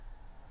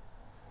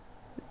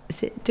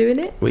Is it doing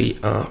it? We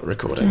are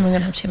recording. I'm going to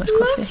have too much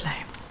coffee.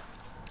 Lovely.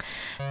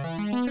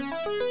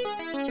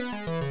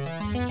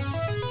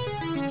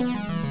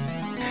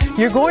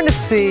 You're going to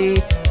see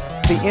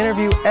the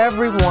interview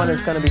everyone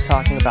is going to be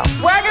talking about.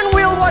 Wagon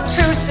wheel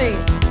Watusi.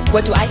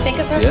 What do I think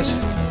of her? Yes.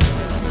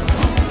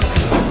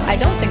 I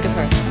don't think of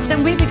her.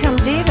 Then we become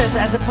divas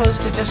as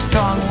opposed to just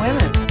strong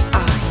women.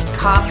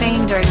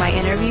 Coughing during my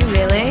interview,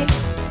 really?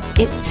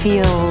 It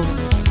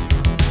feels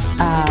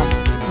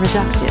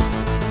reductive.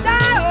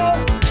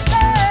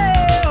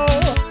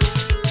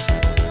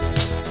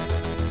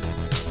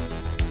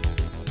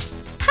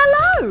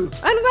 Hello, and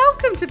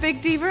welcome to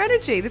Big Diva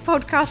Energy, the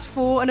podcast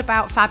for and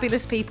about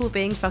fabulous people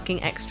being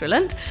fucking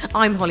excellent.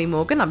 I'm Holly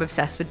Morgan, I'm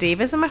obsessed with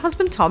divas, and my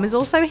husband Tom is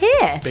also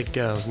here. Big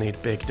girls need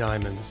big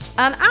diamonds.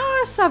 And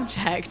our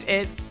subject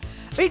is...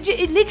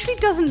 It literally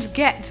doesn't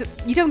get...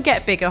 You don't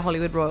get bigger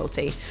Hollywood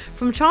royalty.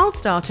 From child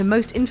star to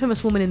most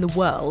infamous woman in the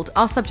world,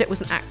 our subject was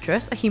an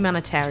actress, a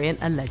humanitarian,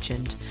 a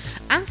legend.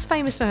 As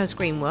famous for her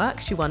screen work,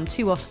 she won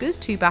 2 Oscars,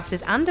 2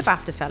 BAFTAs and a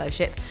BAFTA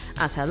fellowship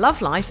as her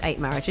love life, 8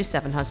 marriages,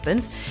 7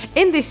 husbands.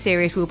 In this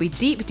series, we'll be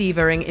deep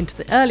divaing into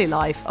the early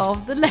life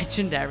of the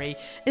legendary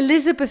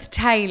Elizabeth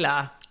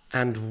Taylor.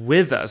 And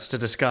with us to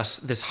discuss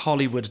this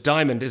Hollywood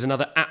diamond is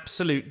another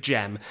absolute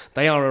gem.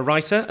 They are a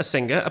writer, a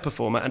singer, a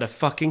performer, and a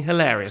fucking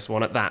hilarious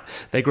one at that.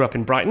 They grew up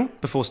in Brighton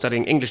before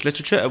studying English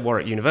literature at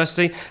Warwick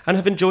University and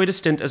have enjoyed a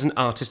stint as an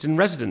artist in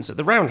residence at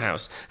the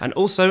Roundhouse and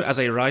also as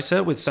a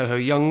writer with Soho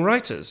Young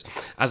Writers.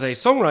 As a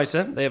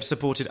songwriter, they have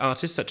supported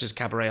artists such as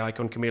cabaret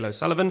icon Camille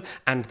O'Sullivan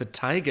and the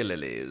Tiger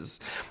Lilies.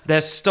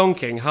 Their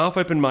stonking,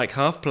 half-open mic,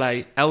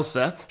 half-play,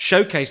 Elsa,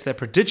 showcased their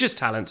prodigious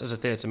talents as a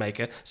theatre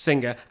maker,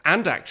 singer,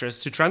 and actress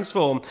to transform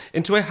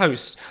into a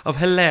host of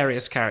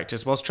hilarious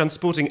characters whilst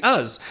transporting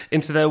us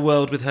into their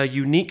world with her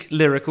unique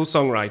lyrical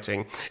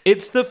songwriting.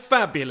 It's the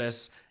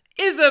fabulous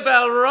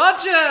Isobel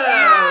Rogers!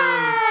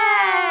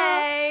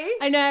 Yay!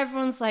 I know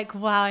everyone's like,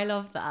 wow, I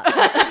love that.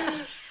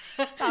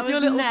 That was Your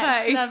little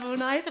next face. level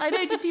nice. I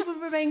know, do people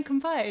remain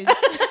composed?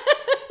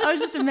 That was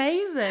just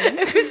amazing.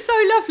 It was so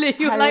lovely.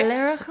 You were like,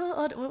 lyrical?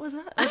 What was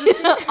that?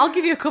 I'll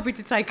give you a copy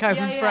to take home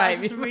and frame.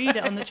 I'll just read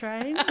it on the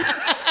train.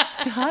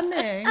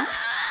 Stunning.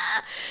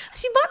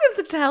 So you might be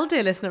able to tell,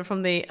 dear listener,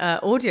 from the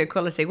audio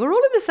quality, we're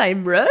all in the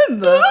same room.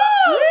 IRL.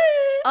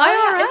 IRL.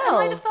 Am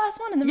I the first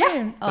one in the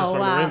room? First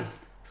one in the room.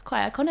 It's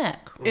quite iconic.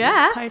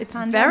 Yeah, it's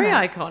Post-pandemic. very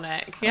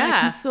iconic. I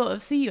Yeah. can sort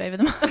of see you over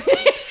the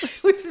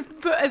mic. We've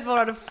put as well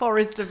on a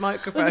forest of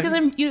microphones. Because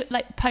I'm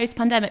like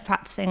post-pandemic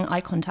practicing eye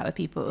contact with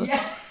people.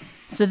 Yeah.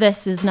 So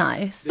this is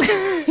nice.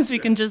 Because we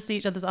can just see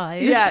each other's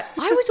eyes. Yeah,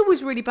 I was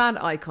always really bad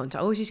at eye contact.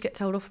 I always used to get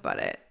told off about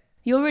it.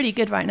 You're really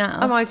good right now.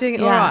 Am I doing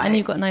it all Yeah, right? and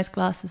you've got nice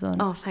glasses on.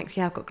 Oh, thanks.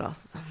 Yeah, I've got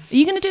glasses on. Are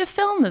you going to do a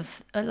film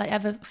of,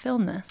 ever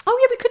film this? Oh,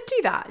 yeah, we could do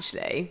that,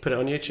 actually. Put it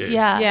on YouTube.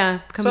 Yeah. Yeah,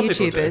 become Some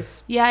people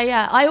YouTubers.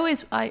 Yeah. I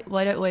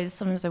don't always,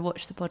 sometimes I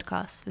watch the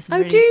podcast. This is Oh,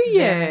 really do you?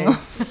 very-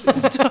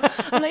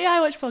 I'm like, yeah, I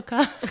watch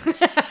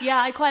podcasts. Yeah,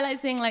 I quite like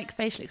seeing like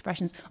facial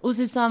expressions.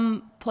 Also,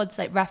 some pods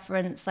like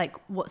reference like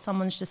what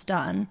someone's just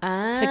done,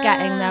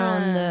 forgetting they're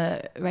on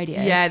the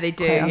radio. Yeah, they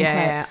do. quote unquote.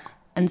 Yeah.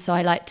 And so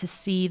I like to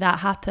see that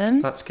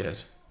happen. That's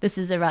good. This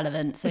is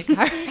irrelevant, so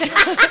carry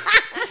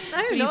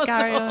Please not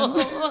carry at all.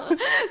 on.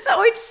 That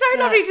was so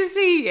lovely to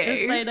see you.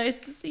 It's so nice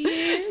to see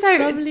you. So,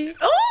 lovely.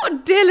 oh,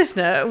 dear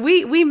listener,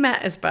 we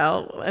met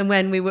Isobel, and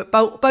when we were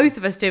both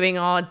of us doing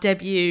our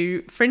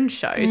debut Fringe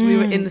shows, we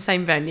were in the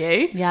same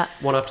venue. Yeah.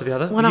 One after the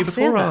other? One Were you after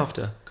before the or other.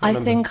 after? Can't I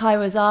remember. think I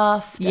was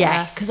after.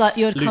 Yes. Because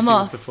you had come Lucy off.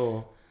 was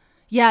before.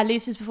 Yeah,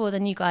 Lucy was before,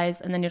 then you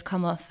guys, and then you'd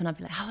come off, and I'd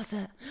be like, how was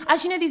it?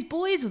 Actually, no, these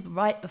boys were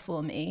right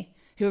before me,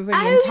 who were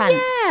really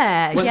intense.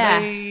 yeah. Were Yeah.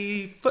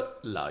 they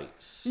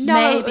Footlights?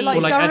 No, Maybe. like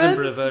Or like Durham?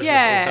 Edinburgh version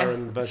Yeah. or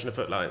Durham version of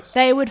Footlights?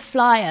 They would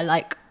flyer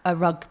like a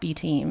rugby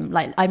team.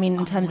 Like, I mean,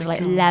 in terms of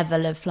like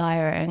level of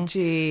flyering.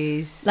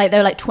 Jeez. Like, there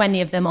were like 20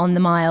 of them on the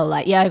mile.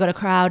 Like, yeah, I got a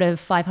crowd of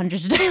 500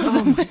 today or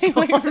something.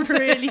 Like,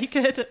 really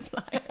good at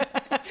flying.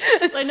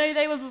 So I know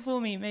they were before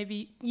me.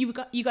 Maybe you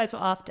guys were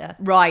after.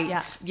 Right.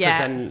 Yeah. Yeah. Because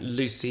then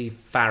Lucy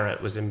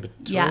Farrett was in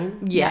between.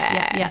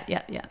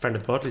 Yeah. Friend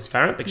of the pod, Lucy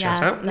Farrett, big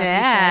shout out. Lovely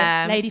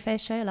Yeah. show. Ladyface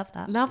show, I love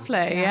that. Lovely.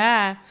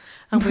 Yeah.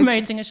 I'm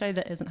promoting a show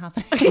that isn't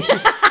happening. Haven't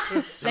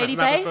happened for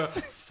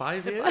Ladyface.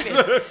 5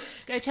 years.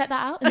 Go check that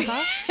out in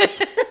class.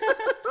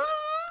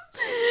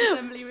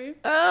 Assembly room.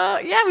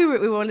 Yeah, we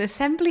were in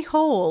Assembly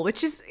Hall,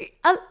 which is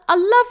a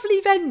lovely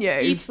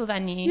venue. Beautiful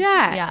venue.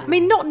 Yeah. I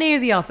mean, not near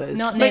the others.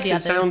 Not near Makes the it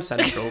sound others.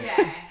 central,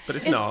 but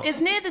it's not. It's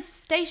near the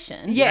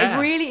station. Yeah, Yeah.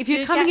 it really. If So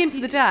you're coming get in for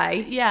the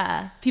day,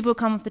 Yeah. People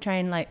come off the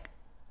train like,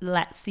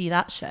 let's see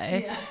that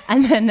show.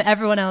 And then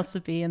everyone else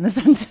would be in the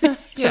centre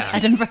Yeah. of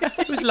Edinburgh.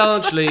 It was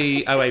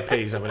largely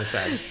OAPs, I would have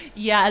said.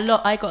 Yeah,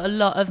 I got a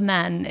lot of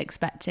men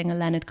expecting a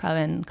Leonard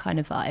Cohen kind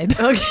of vibe.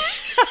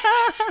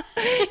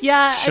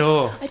 Yeah.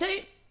 Sure.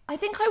 I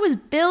think I was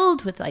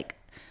billed with like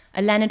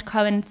a Leonard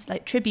Cohen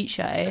like tribute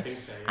show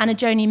and a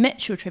Joni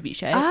Mitchell tribute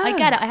show. I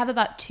get it. I have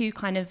about 2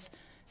 kind of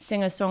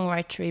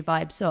singer-songwritery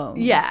vibe songs.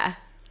 yeah.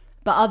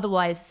 But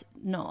otherwise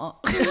not.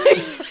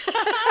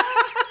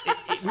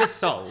 It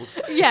missold.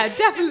 Yeah,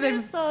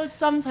 definitely. So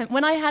sometimes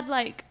when I had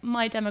like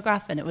my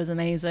demographic, it was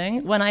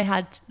amazing. When I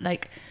had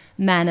like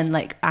men and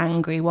like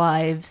angry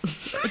wives,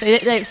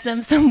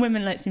 some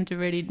women like seem to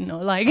really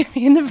not like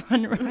me in the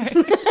front row.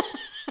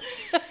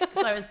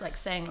 Because I was like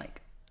saying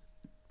like,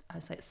 I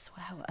was like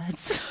swear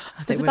words.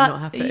 I think we're not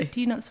happy. Do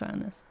you not swear on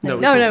this? No,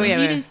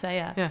 you do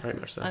swear, yeah. Very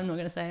much so. I'm not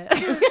going to say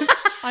it.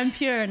 I'm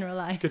pure in real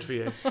life. Good for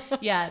you.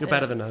 Yeah, You're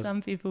better than us.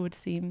 Some people would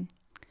seem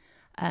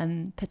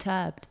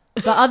perturbed,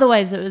 but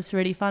otherwise it was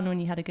really fun when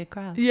you had a good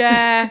crowd.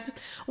 Yeah,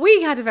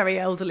 we had a very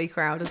elderly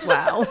crowd as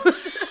well.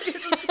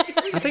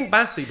 I think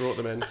Bassie brought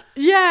them in.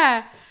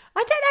 Yeah,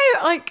 I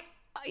don't know, like,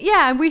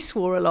 yeah, and we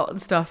swore a lot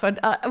and stuff, and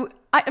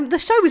the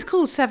show was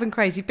called Seven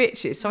Crazy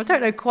Bitches, so I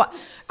don't know quite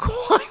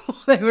what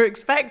they were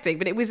expecting,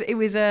 but it was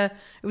a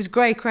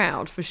great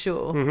crowd for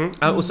sure.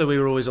 Mm-hmm. Also, we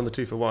were always on the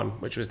 2 for 1,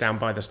 which was down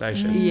by the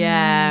station.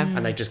 Yeah,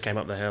 and they just came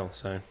up the hill.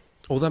 So,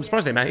 although I'm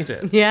surprised they made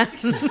it. yeah,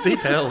 Steep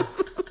hill.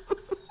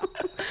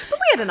 but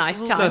we had a nice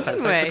time. No,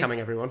 thanks. Didn't Thanks we? for coming,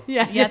 everyone.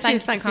 Yeah, thanks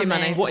thanks for for your coming.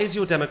 money. What is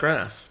your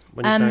demographic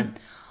when you say?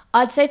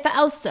 I'd say for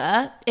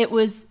Elsa, it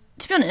was,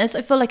 to be honest,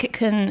 I feel like it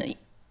can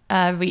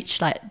reach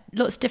like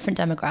lots of different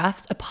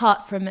demographics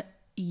apart from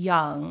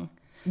young.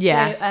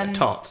 Yeah, So,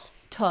 Tots.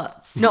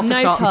 tots. Not for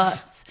no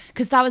tots.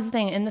 Because that was the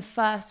thing in the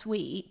first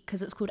week,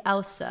 because it's called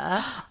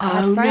Elsa, I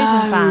had Oh, Frozen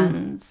no.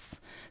 fans.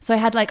 So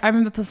I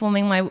remember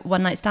performing my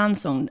One Night Stand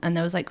song, and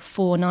there was like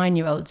 4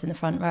 9-year-olds in the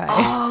front row.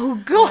 Oh And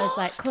I god. was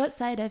like,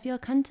 courtside if you'll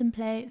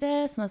contemplate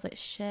this. And I was like,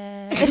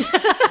 shit,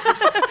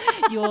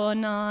 you're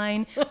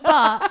 9.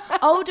 But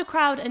older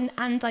crowd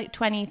and like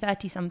 20,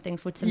 30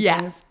 somethings, 40 somethings.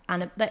 Yeah.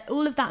 And like,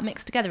 all of that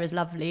mixed together is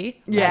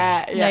lovely.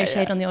 Yeah, Like, yeah, no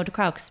shade yeah. on the older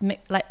crowd, because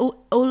like all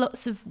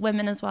lots of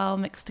women as well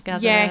mixed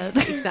together. Yes,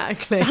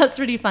 exactly. That's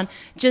really fun.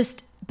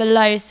 Just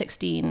below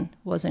 16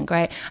 wasn't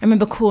great. I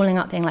remember calling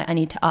up being like, I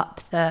need to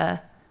up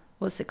the,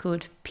 what's it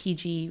called?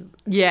 PG,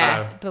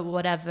 Yeah. but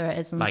whatever it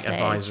is on Like stage.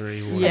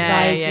 advisory. Or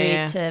Yeah.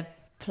 Advisory to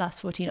plus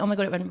 14. Oh my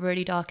God, it went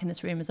really dark in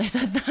this room as I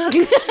said that.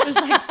 It was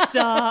like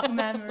dark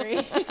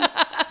memories.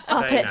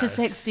 Up They it to know.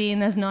 16,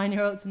 there's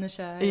 9-year-olds in the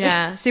show.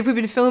 Yeah. See, if we'd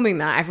been filming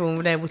that, everyone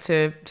would be able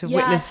to Yeah,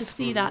 witness. to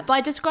see that. But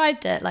I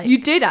described it like You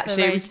did for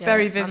actually. It was radio.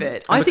 very vivid.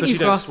 And I think because you you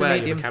don't crossed the swear, your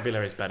medium.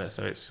 vocabulary is better,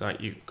 so it's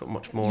like you've got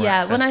much more Yeah,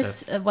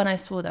 access when I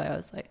to... swore though, I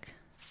was like,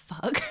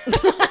 fuck.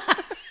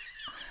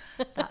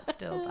 That's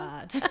still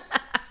bad.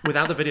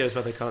 Without the videos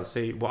where they can't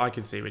see what I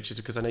can see, which is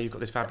because I know you've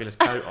got this fabulous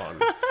coat on,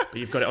 but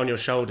you've got it on your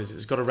shoulders.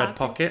 It's got a red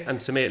pocket, and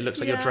to me it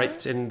looks like you're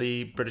draped in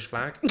the British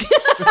flag.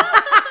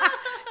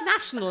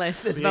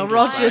 Nationalist, The Isobel English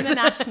Rogers. I'm a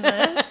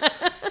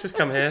nationalist. Just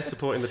come here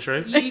supporting the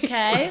troops. UK,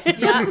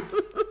 yeah.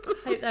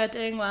 Hope they're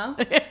doing well.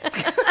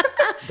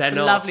 They're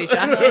not. lovely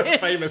jacket.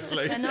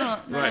 Famously. They're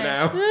not. No. Right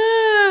now.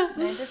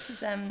 No, this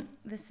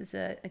is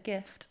a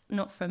gift,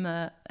 not from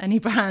any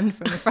brand,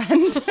 from a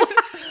friend.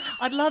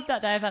 I'd love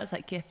that though if that's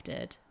like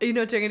gifted. Are you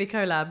not doing any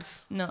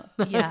collabs? Not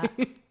yeah,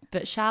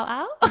 but shout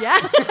out. Yeah.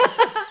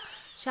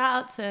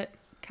 Shout out to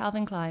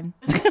Calvin Klein.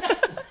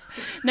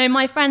 No,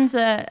 my friend's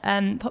a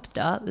pop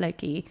star,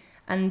 Loki,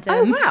 and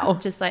Oh, wow.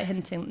 just like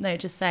hinting, no,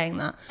 just saying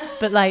that.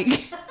 But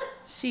like,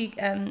 she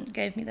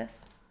gave me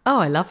this. Oh,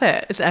 I love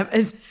it. It's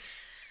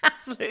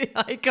absolutely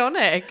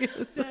iconic.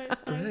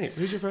 Right.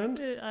 Who's your friend?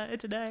 I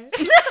don't know.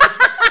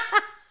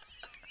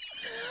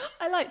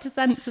 I like to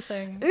censor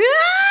things.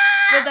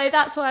 But though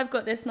that's why I've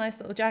got this nice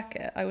little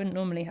jacket. I wouldn't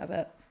normally have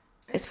it.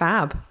 It's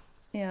fab.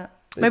 Yeah.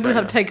 Maybe we'll very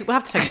have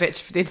to take a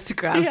picture for the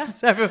Instagram. Yeah.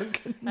 So everyone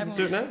can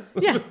Do it now?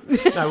 Yeah.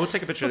 No, we'll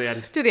take a picture at the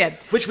end. do the end.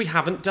 Which we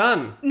haven't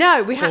done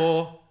No, we have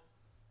for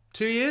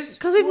 2 years.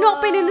 because we've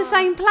not been in the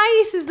same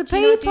place as the Do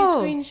you not do people.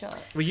 screenshots?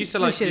 We used to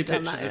We like to do should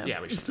have done pictures that, of... yeah.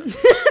 Yeah, we should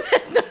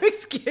have done. No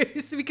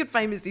excuse. We could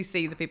famously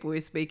see the people we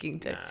were speaking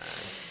to.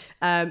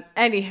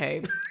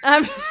 Anywho,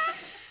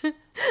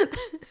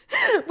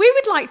 we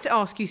would like to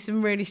ask you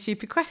some really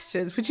stupid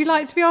questions. Would you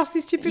like to be asked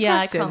these stupid Yeah,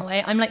 questions? I can't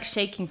wait. I'm like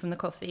shaking from the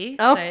coffee,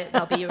 Oh. so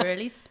that'll be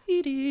really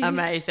speedy.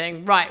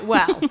 Amazing. Right,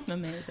 well,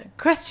 Amazing.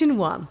 question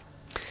 1.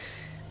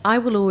 I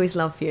will always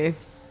love you.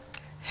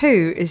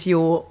 Who is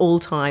your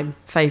all-time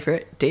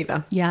favourite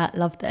diva? Yeah,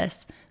 love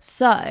this.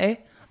 So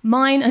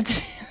mine are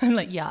I'm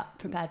like, yeah,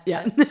 prepared for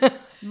Yeah. this.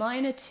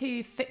 Mine are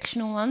 2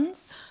 fictional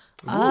ones.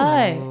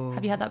 Oh,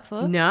 have you had that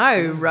before? No,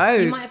 You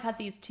Road. might have had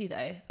these too,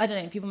 though. I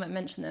don't know. People might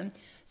mention them.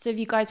 So if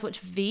you guys watch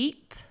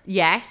Veep,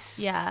 Yes.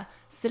 yeah,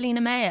 Selena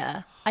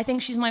Meyer. I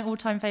think she's my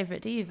all-time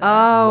favorite diva.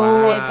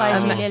 Oh, Played by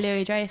Julia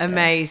Louis-Dreyfus.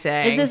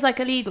 amazing. Is this like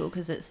illegal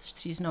because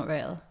she's not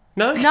real?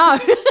 No? No.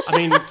 I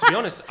mean, to be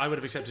honest, I would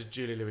have accepted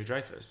Julia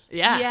Louis-Dreyfus.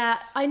 Yeah. Yeah,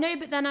 I know,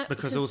 but then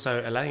Because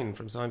also Elaine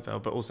from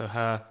Seinfeld, but also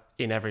her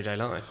in everyday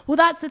life. well,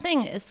 that's the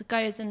thing. It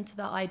goes into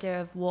the idea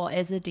of what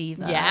is a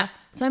diva. Yeah.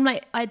 So I'm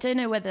like, I don't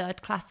know whether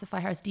I'd classify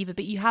her as diva,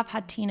 but you have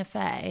had Tina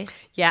Fey.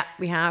 Yeah,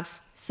 we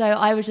have. So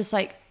I was just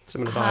like,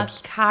 Similar her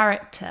vibes.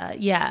 character,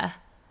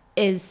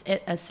 is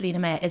it as Selena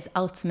Meyer is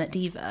ultimate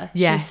diva.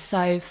 Yes. She's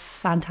so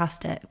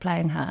fantastic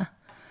playing her,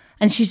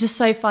 and she's just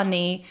so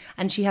funny.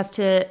 And she's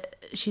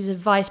a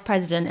vice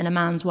president in a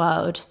man's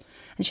world,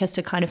 and she has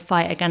to kind of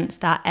fight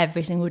against that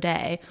every single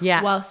day.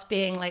 Yeah. Whilst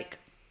being like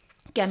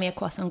get me a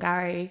croissant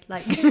Gary,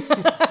 like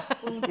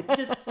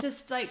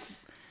just like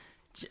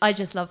I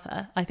just love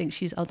her. I think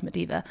she's ultimate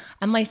diva.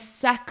 And my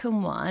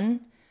second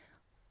one,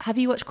 have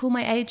you watched Call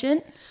My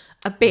Agent?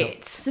 A bit.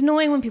 It's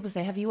annoying when people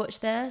say, have you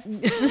watched this?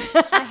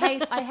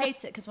 I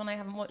hate it because when I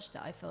haven't watched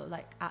it, I feel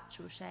like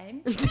actual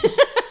shame.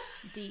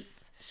 Deep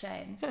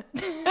shame.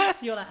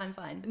 You're like, I'm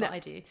fine, but I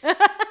do.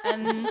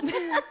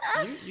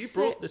 You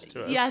brought this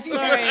to us. Yeah,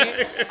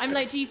 sorry. I'm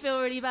like, do you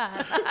feel really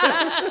bad?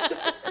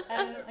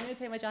 I'm going to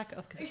take my jacket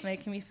off because it's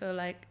making me feel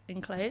like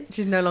enclosed.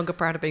 She's no longer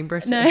proud of being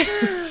British. No.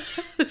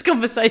 This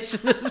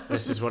conversation is...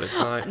 This is what it's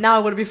like. Now I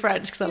want to be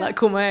French because I like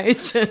Call My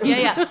Agent.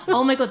 Yeah.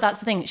 Oh my God, that's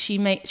the thing.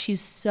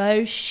 She's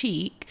so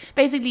chic.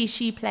 Basically,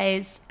 she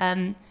plays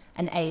an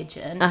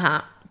agent,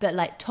 but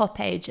like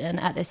top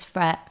agent at this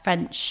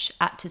French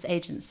actors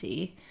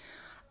agency.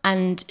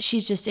 And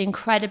she's just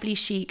incredibly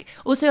chic.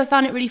 Also, I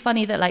found it really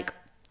funny that like,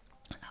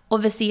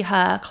 obviously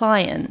her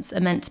clients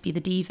are meant to be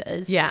the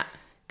divas. Yeah.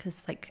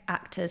 Because like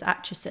actors,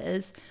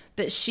 actresses,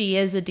 but she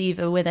is a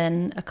diva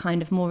within a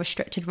kind of more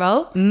restricted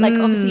role. Like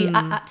obviously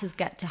actors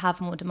get to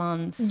have more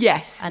demands.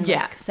 Yes. And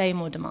like say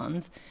more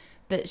demands.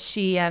 But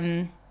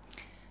she's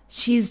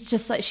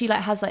just like, she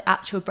like has like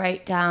actual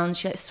breakdowns.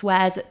 She like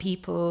swears at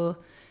people.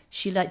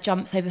 She like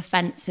jumps over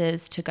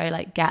fences to go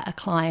like get a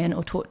client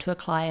or talk to a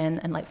client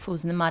and like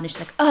falls in the mud and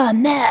she's like, oh,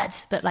 mad,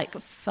 but like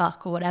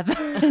fuck or whatever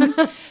in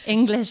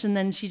English. And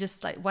then she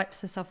just like wipes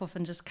herself off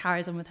and just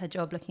carries on with her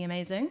job looking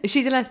amazing. Is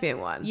she the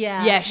lesbian one?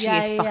 Yeah. Yeah, she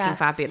is fucking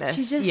fabulous.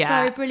 She's just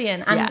so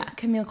brilliant. And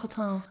Camille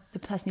Cotin, the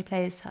person who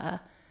plays her,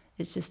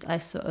 is just, I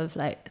sort of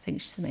like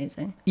think she's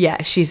amazing.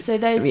 Yeah, she's... So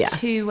those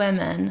two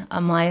women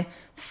are my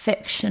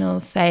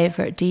fictional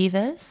favourite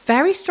divas.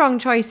 Very strong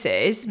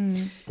choices.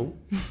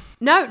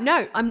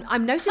 No,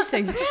 I'm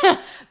noticing.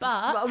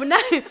 But no,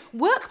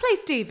 workplace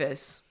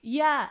divas.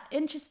 Yeah,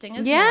 interesting,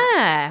 isn't it?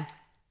 Yeah.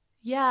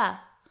 Yeah.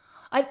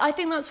 I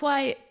think that's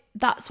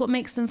what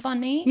makes them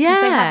funny. Yeah.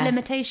 Because they have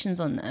limitations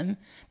on them.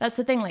 That's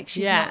the thing, like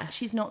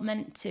she's not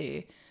meant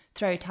to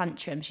throw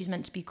tantrums. She's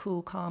meant to be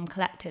cool, calm,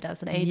 collected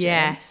as an agent.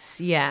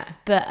 Yes, yeah.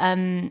 But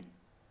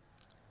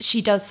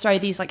she does throw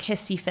these like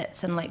hissy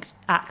fits and like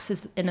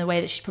acts in a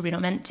way that she's probably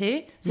not meant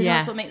to. So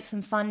that's what makes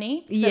them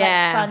funny. So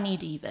they're like funny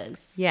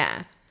divas.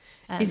 Yeah.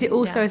 Is it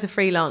also as a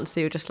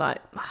freelancer you're just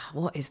like,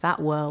 what is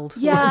that world?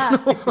 Yeah,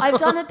 I've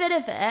done a bit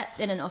of it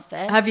in an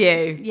office. Have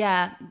you?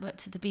 Yeah, worked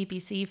to the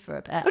BBC for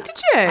a bit. Oh,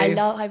 did you?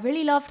 I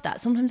really loved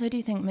that. Sometimes I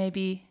do think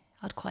maybe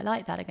I'd quite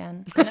like that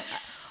again.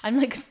 I'm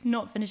like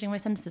not finishing my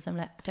sentences. I'm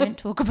like, don't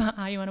talk about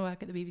how you want to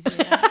work at the BBC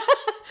again.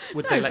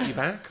 Would they let you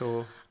back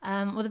or?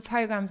 Well, the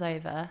programme's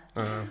over.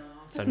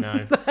 So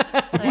no.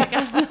 So I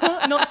guess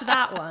not to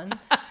that one.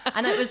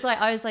 And it was like,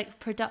 I was like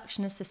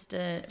production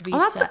assistant research. Oh,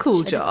 that's a cool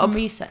I did job. some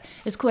research.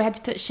 It was cool. I had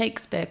to put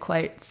Shakespeare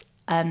quotes.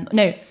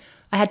 I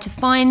had to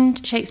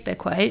find Shakespeare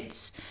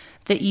quotes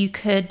that you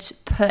could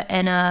put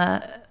in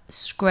a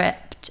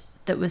script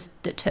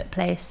that took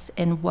place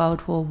in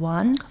World War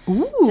I.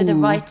 So the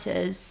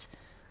writers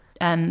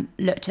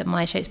looked at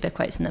my Shakespeare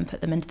quotes and then put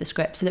them into the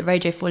script so that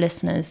Radio 4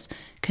 listeners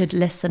could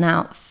listen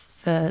out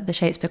for the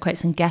Shakespeare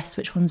quotes and guess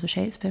which ones were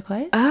Shakespeare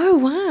quotes. Oh,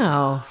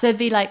 wow. So it'd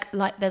be like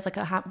there's like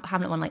a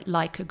Hamlet one,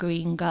 like a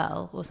green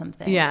girl or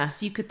something. Yeah.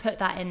 So you could put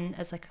that in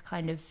as like a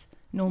kind of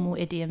normal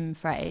idiom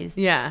phrase.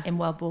 Yeah. In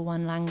World War I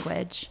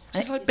language.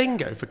 It's like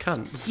bingo for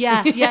cunts.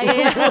 Yeah.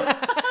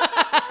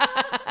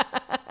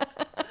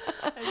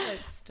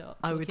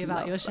 Stop talking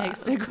about your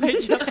Shakespeare quote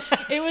job.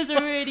 It was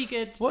a really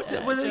good What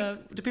job.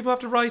 do people have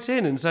to write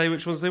in and say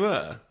which ones they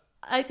were?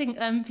 I think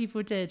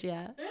people did,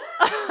 yeah.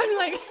 I'm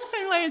like,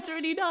 it's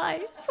really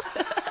nice.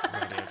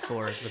 Radio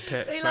 4 is the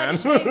pits, They man.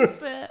 like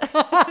Shakespeare.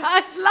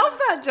 I love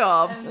that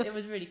job. It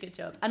was a really good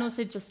job. And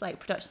also just like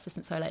production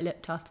assistant, so I like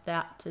looked after the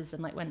actors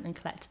and like went and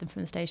collected them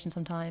from the station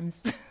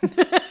sometimes.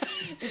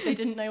 If they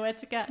didn't know where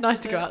to get. Nice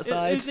to go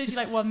outside. It was literally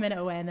like 1 minute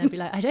away and they'd be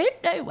like, I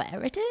don't know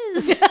where it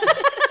is.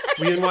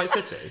 Were you in White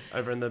City?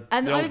 Over in the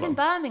And the I old was one? in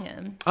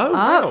Birmingham. Oh,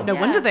 wow. No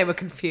Yeah. wonder they were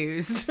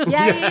confused.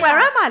 Yeah. Where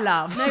am I,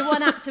 love? No,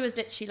 one actor was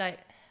literally like,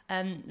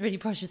 really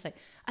posh, just like,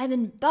 I'm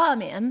in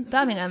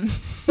Birmingham.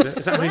 Is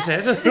that what he said?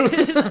 It's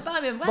like,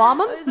 Birmingham. Where?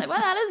 Barman? I was like, where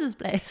the hell is this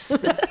place?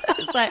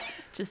 It's like,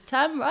 just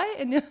turn right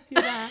and you're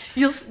there.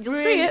 You'll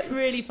Really, see it.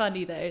 really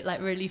funny though,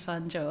 like really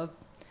fun job.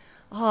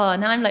 Oh,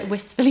 now I'm like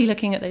wistfully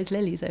looking at those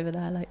lilies over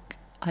there, like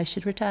I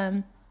should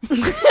return.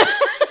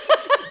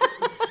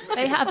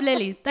 They have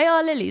lilies. They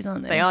are lilies,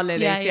 aren't they? They are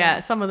lilies, yeah.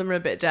 Some of them are a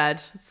bit dead,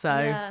 so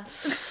Yeah.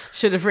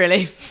 should have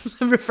really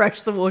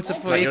refreshed the water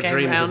before Like you your came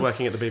dreams round. of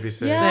working at the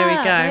BBC. Yeah, There we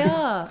go. They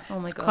are. Oh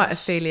my god. Quite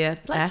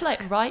Ophelia-esque. I'd like to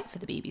like write for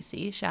the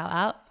BBC. Shout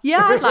out. Yeah,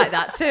 I'd like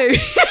that too.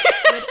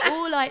 We'd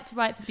all like to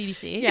write for the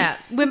BBC. Yeah,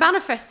 we're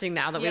manifesting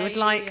now that we Yeah, would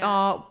yeah, like yeah.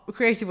 our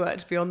creative work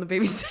to be on the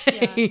BBC.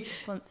 Yeah,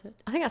 sponsored.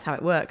 I think that's how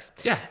it works.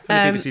 Yeah, if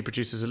any BBC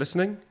producers are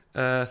listening,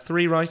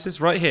 3 writers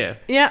right here.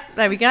 Yeah,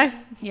 there we go.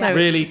 Yeah. There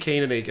Really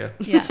keen and eager.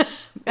 Yeah.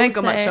 Ain't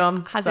got Also much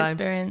on. Has so.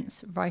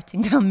 experience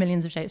writing down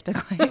millions of Shakespeare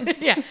quotes.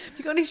 Yeah, if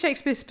you've got any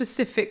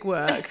Shakespeare-specific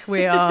work,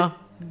 we are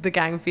the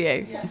gang for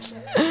you.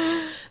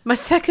 My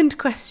second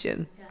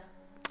question.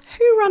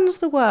 Who runs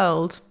the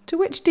world? To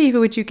which diva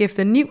would you give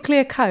the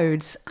nuclear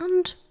codes?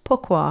 And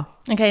pourquoi?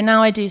 Okay,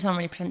 now I do sound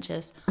really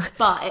pretentious,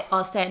 but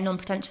I'll say it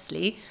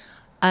non-pretentiously.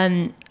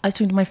 I was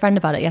talking to my friend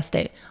about it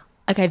yesterday.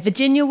 Okay,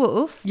 Virginia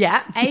Woolf.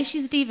 Yeah.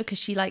 She's a diva because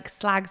she like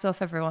slags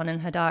off everyone in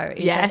her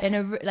diaries. Yes. Like, in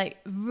a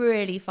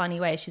really funny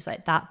way. She's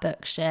like, that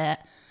book shit.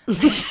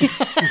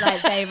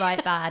 Like they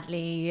write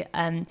badly.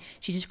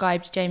 She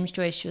described James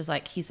Joyce. She was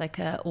like, he's like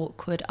a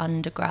awkward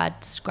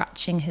undergrad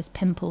scratching his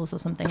pimples or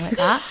something like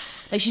that.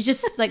 Like she's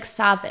just like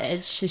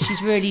savage.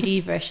 She's really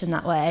diva-ish in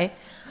that way.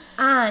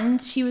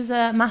 And she was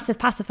a massive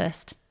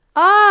pacifist.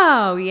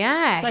 Oh,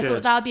 yeah. So I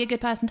thought that would be a good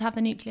person to have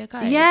the nuclear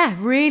codes. Yeah,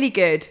 really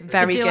good.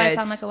 Very do good. I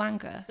sound like a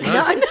wanker?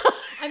 No.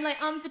 I'm like,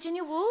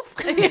 Virginia Woolf.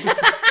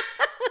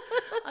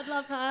 I'd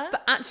love her.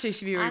 But actually,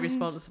 she'd be really And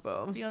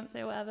responsible.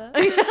 Beyonce or whatever.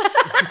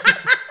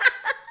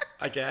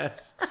 I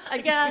guess.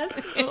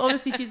 Well,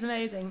 obviously, she's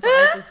amazing. But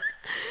I just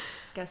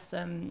guess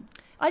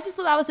I just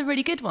thought that was a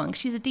really good one. 'Cause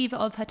she's a diva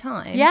of her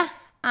time. Yeah.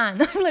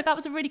 And I'm like, that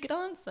was a really good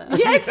answer.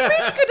 Yeah, it's a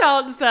really good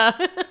answer.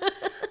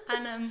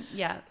 And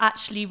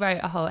actually wrote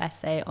a whole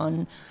essay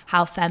on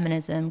how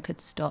feminism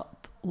could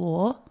stop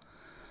war.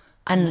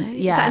 And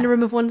Is that in a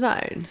room of one's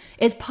own?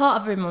 it's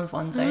part of Room of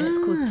One's Own. It's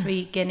called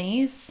 3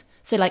 Guineas.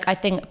 So like I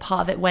think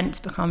part of it went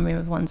to become Room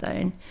of One's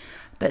Own,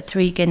 but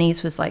 3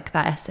 Guineas was like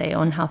that essay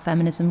on how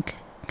feminism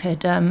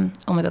could. Oh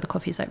my god, the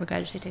coffee's like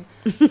regurgitating.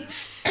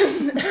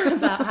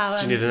 About how.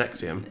 Do you need an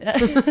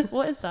Nexium?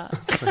 What is that?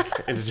 It's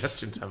like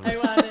indigestion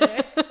tablets. Oh, wow, no.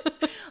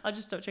 I'll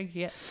just stop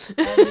drinking it.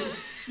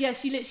 Yeah,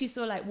 she literally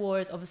saw like war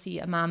as obviously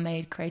a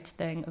man-made created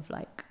thing of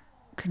like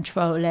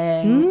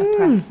controlling,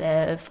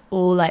 oppressive,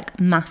 all like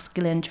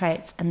masculine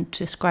traits, and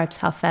describes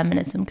how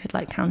feminism could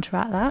like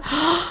counteract that.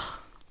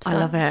 I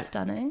love it.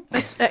 Stunning.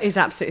 That is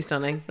absolutely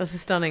stunning. That's a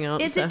stunning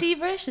answer. Is it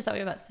diva-ish? Is that what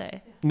you're about to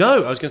say?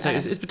 No, I was going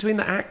to say, it's between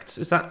the acts.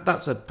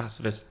 That's a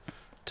pacifist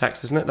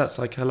text, isn't it? That's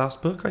like her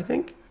last book, I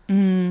think.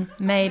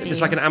 Maybe.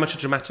 It's like an amateur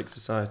dramatic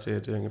society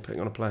putting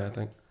on a play, I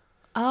think.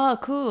 Oh,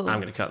 cool. I'm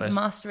going to cut this.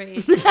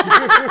 Mastery.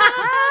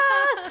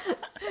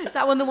 Is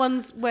that one of the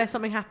ones where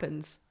something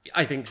happens?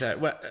 I think so.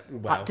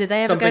 Well, Did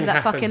they ever go to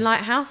that fucking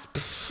lighthouse?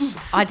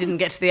 I didn't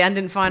get to the end,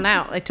 didn't find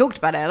out. They talked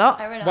about it a lot.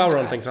 While we're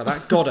on things like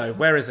that, Goddo,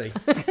 where is he?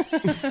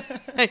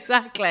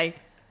 Exactly.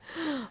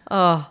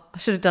 Oh, I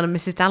should have done a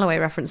Mrs. Dalloway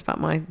reference about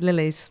my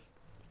lilies.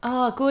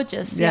 Oh,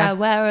 gorgeous. Yeah. Yeah,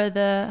 where are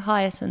the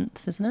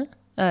hyacinths, isn't it?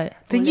 Oh.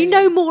 Then you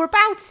know more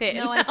about it.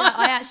 No, I don't.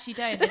 I actually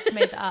don't. I just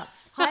made that up.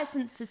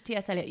 Hyacinths is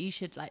T.S. Eliot. You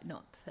should like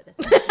not put this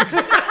in.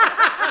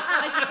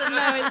 I just said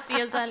no, it's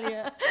T.S.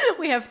 Eliot.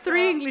 We have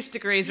 3 English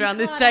degrees around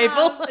this Can't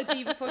table. have a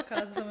diva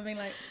podcast or something being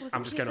like,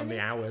 I'm just going on the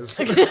hours.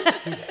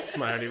 It's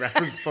my only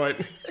reference point.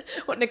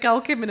 What,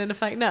 Nicole Kidman in a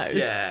fake nose?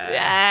 Yeah.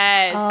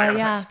 Yes. Oh, I gotta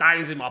yeah. put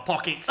stones in my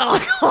pockets. Oh,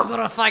 I've got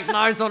a fake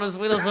nose on as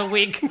well as a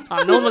wig.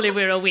 I normally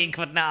wear a wig,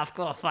 but now I've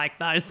got a fake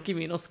nose. Give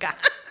me an Oscar.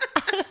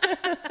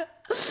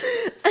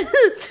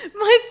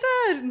 My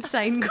third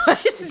insane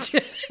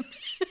question.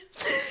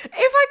 If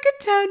I could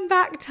turn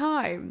back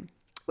time,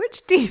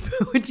 which diva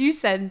would you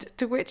send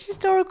to which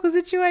historical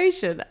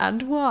situation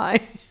and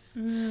why?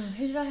 Who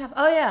did I have?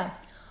 Oh, yeah.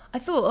 I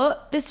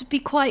thought this would be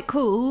quite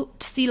cool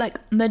to see like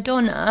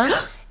Madonna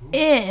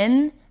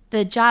in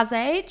the Jazz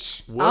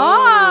Age. Whoa.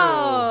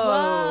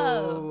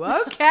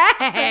 Oh, okay.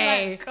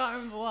 I can't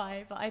remember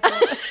why, but I thought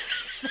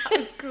that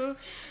was cool.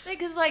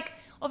 Because like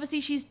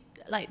obviously she's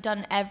like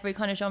done every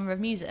kind of genre of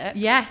music.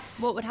 Yes.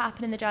 What would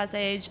happen in the Jazz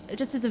Age,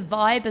 just as a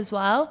vibe as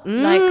well,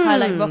 like her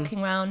like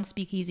rocking around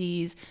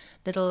speakeasies,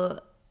 little,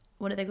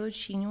 what are they called,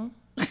 chignon?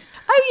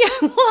 Oh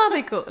yeah, what are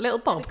they called? Little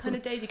Bob. Kind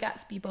of Daisy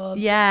Gatsby bob.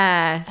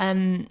 Yes.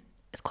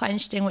 It's quite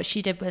interesting what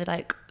she did with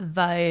like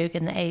Vogue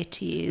in the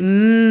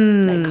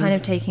 80s, like kind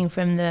of taking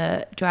from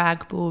the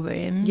drag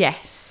ballrooms.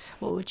 Yes.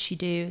 What would she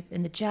do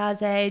in the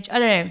Jazz Age? I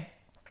don't know.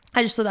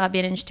 I just thought that'd be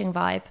an interesting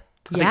vibe.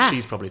 I think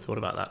she's probably thought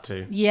about that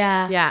too.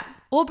 Yeah. Yeah.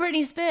 Or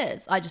Britney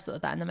Spears. I just thought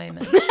of that in the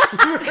moment.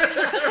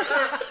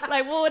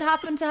 Like, what would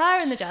happen to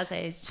her in the Jazz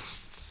Age?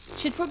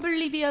 She'd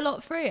probably be a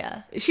lot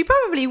freer. She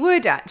probably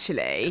would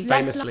actually.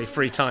 Famously,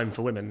 free time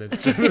for women.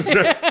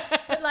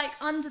 But, like,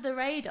 under the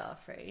radar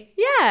free.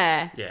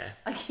 Yeah. Yeah.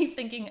 I keep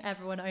thinking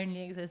everyone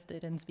only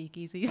existed in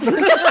speakeasies.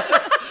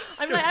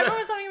 I'm like, everyone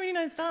was having a really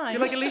nice time.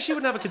 You're like, at least you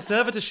wouldn't have a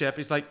conservatorship.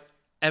 It's like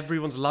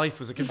everyone's life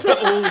was a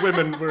all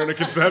women were in a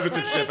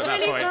conservatorship at that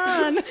really point.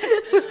 fun.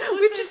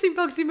 We've just seen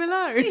Bugsy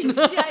Malone.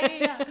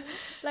 yeah.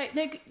 Like,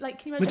 no, like,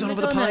 can you imagine Madonna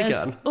with a pie as-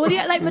 gun. Or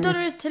yeah, like Madonna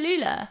as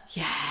Tallulah.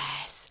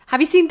 Yes.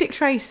 Have you seen Dick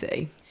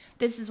Tracy?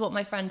 This is what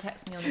my friend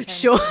texted me on the train.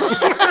 Sure.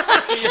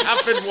 You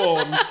have been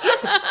warned.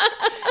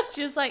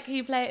 She was like,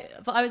 he played,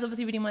 but I was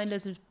obviously reading my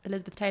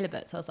Elizabeth Taylor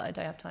book, so I was like, I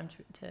don't have time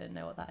to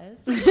know what that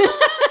is.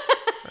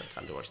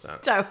 Time to watch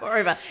that. Don't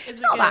worry about it. It's Is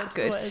it not that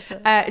good? good. What is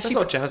it? That's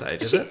not Jazz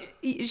Age, is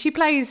it? She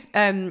plays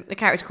a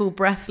character called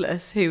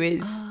Breathless, who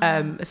is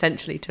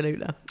essentially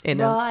Tallulah in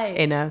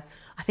a.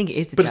 I think it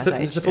is the But Jazz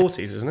Age. it's the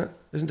 40s, isn't it?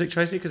 Isn't Dick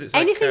Tracy? Because it's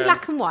Anything like,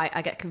 black and white,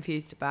 I get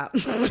confused about.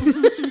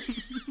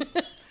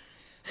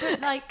 But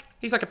like,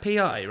 He's like a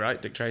PI,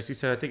 right, Dick Tracy?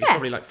 So I think it's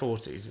probably like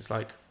 40s. It's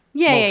like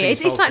Yeah,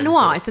 Maltese it's like Falcon, noir.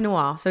 sort of. It's a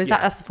noir. So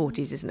that's the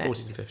 40s, isn't it?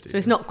 40s and 50s. So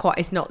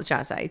it's not the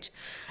jazz age.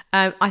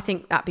 I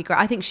think that'd be great.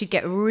 I think she'd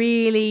get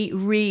really,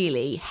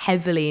 really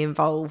heavily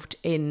involved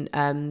in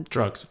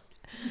drugs.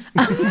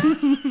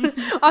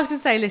 I was going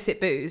to say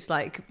illicit booze,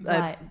 like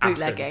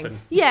bootlegging. Absinthe.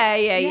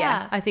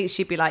 Yeah. I think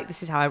she'd be like,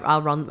 "This is how I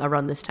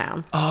run this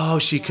town." Oh,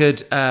 she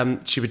could.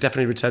 She would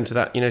definitely return to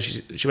that. You know,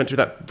 she went through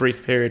that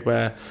brief period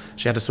where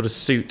she had a sort of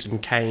suit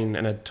and cane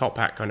and a top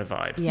hat kind of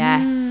vibe.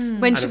 Yes.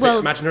 When she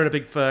imagine her in a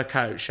big fur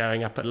coat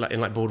showing up in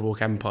like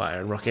Boardwalk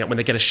Empire and rocking up when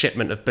they get a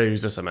shipment of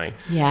booze or something.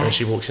 Yes. And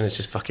she walks in, it's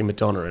just fucking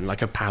Madonna in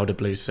like a powder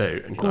blue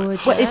suit. And you're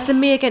like, well, it's the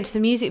Me Against the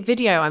Music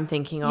video I'm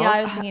thinking of. Yeah,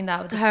 I was thinking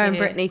that with the her and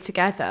suit. Britney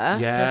together.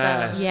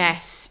 yes.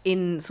 Yes,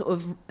 in sort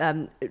of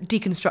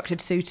deconstructed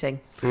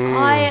suiting.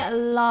 I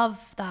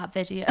love that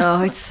video.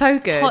 Oh, it's so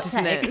good, Hot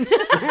isn't take. it?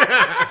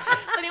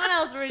 Does anyone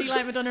else really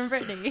like Madonna and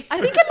Britney? I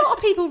think a lot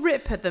of people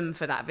rip at them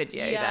for that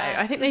video, though.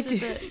 I think they do.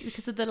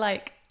 Because of the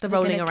like... The we're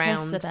rolling gonna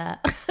around. kiss a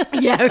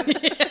bit. Yeah.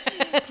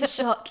 To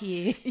shock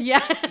you.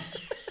 Yeah.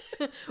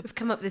 We've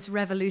come up with this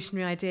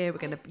revolutionary idea. We're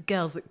going to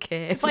girls that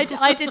kiss. I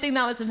did think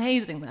that was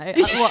amazing, though.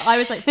 I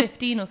was like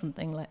 15 or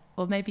something,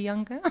 or maybe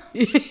younger.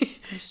 I'm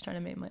just trying to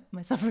make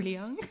myself really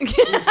young.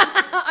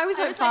 I was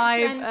at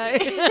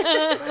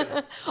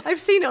 5. I've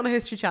seen it on the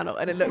History Channel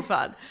and it looked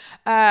fun.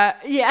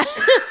 Yeah.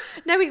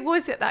 No, it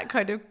was at that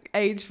kind of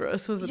age for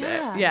us, wasn't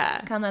it? Yeah.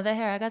 Come over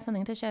here, I got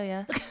something to show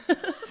you.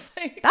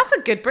 That's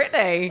a good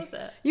Britney. Was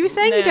it? You were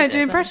saying No, you I don't do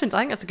didn't. impressions. I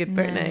think that's a good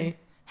Britney.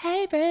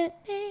 Hey,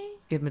 Britney.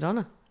 Good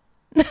Madonna.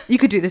 You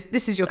could do this.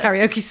 This is your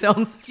karaoke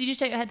song. Did you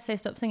shake your head to say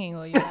stop singing,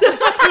 or you? I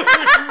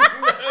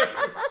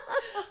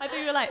thought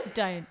you were like,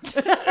 don't.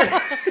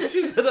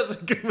 She said that's a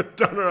good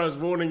Madonna. I was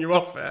warning you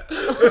off it.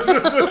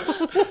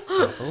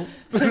 Careful.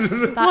 That's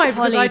Because I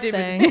Holly's do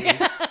thing.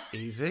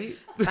 Easy.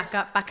 Back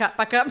up, back up,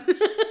 back up.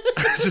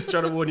 I was just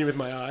trying to warn you with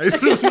my eyes.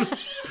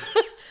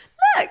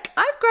 Look,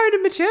 I've grown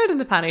and matured in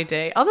the panny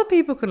D. Other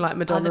people can like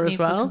Madonna Other as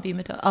people well. can be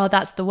Madonna. Oh,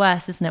 that's the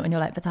worst, isn't it? When you're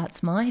like, but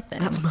that's my thing.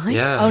 That's mine.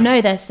 Yeah. Oh no,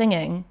 they're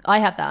singing. I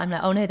have that. I'm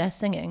like, oh no, they're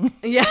singing.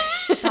 Yeah.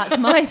 That's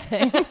my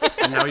thing.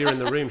 And now you're in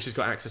the room. She's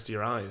got access to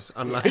your eyes,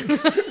 unlike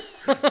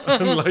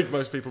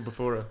most people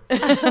before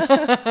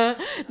her.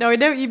 No, I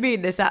know what you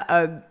mean. Is that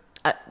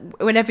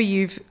whenever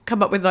you've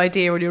come up with an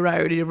idea on your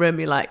own in your room,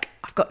 you're like,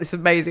 I've got this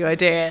amazing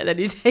idea, and then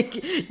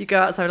you go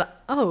outside like,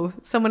 oh,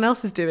 someone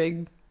else is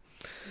doing.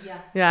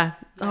 Yeah.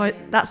 Oh,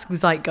 that's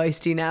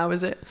zeitgeisty now,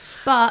 is it?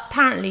 But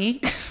apparently,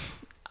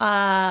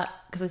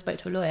 because I spoke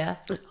to a lawyer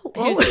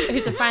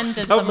who's a friend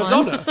of someone.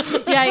 Madonna.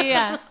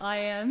 Yeah.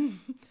 I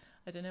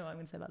don't know what I'm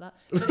going to say about that.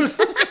 But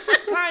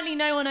apparently,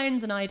 no one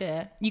owns an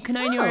idea. You can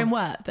own your own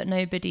work, but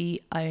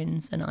nobody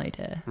owns an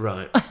idea.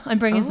 Right. I'm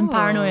bringing some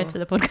paranoia to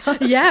the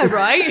podcast. Yeah,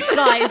 right.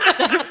 Guys,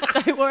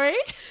 don't worry.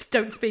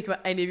 Don't speak about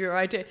any of your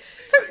ideas.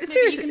 So Maybe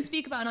seriously, you can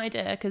speak about an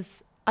idea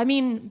because I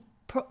mean,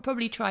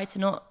 probably try to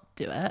not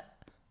do it.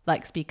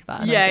 Like speak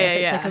about an idea.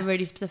 If it's like a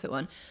really specific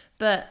one.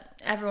 But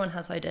everyone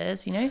has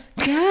ideas, you know?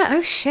 yeah.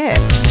 Oh shit.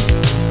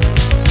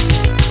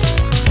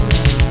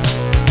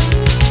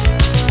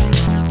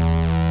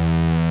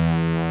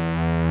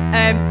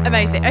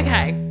 Amazing.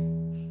 Okay.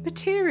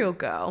 Material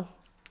Girl.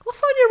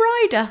 What's on your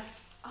rider?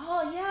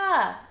 Oh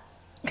yeah.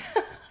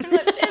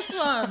 Look, this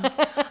one.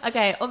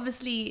 Okay,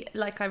 obviously,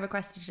 like I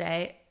requested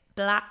today,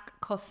 black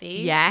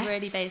coffee. Yes.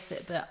 Really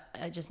basic, but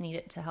I just need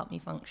it to help me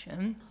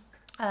function.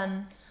 But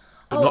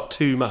not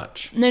too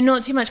much. No,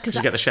 not too much because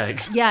You get the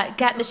shakes. Yeah,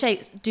 get the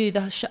shakes. Do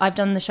the. I've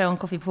done the show on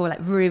coffee before, like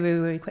really, really,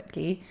 really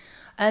quickly.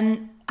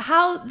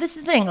 This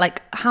is the thing,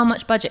 like how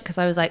much budget? Because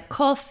I was like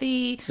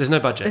coffee. There's no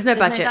budget. There's no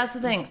budget. That's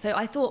the thing. So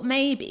I thought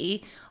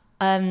maybe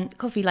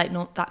coffee, like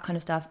not that kind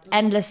of stuff.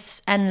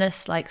 Endless,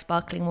 like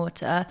sparkling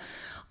water.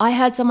 I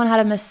heard someone had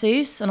a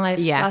masseuse, and I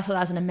thought that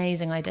was an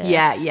amazing idea.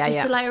 Yeah.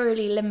 Just to like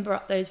really limber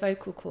up those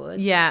vocal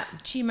cords. Yeah.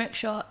 Turmeric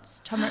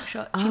shots.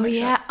 Oh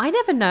yeah. I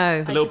never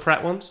know. The little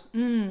Pret ones?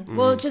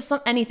 Well, just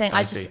anything.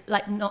 I Spicy. just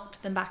like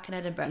knocked them back in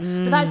Edinburgh.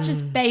 But that's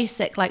just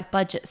basic like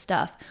budget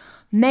stuff.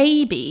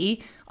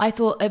 Maybe I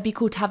thought it'd be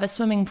cool to have a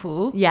swimming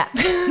pool. Yeah.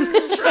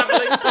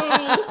 Travelling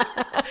pool.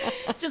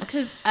 Just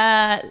because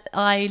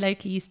I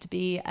low-key used to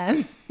be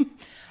a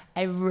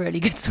really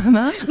good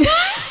swimmer.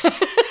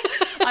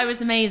 I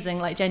was amazing,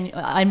 like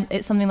genuinely.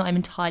 It's something that I'm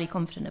entirely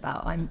confident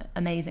about. I'm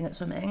amazing at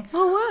swimming.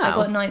 Oh wow. I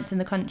got 9th in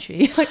the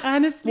country. Like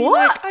honestly,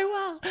 What? Like,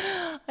 oh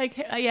wow. Like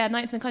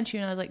 9th in the country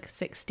when I was like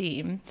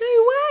 16.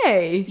 No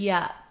way.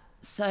 Yeah.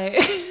 So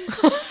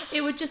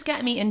it would just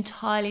get me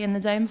entirely in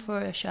the zone for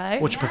a show.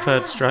 What's your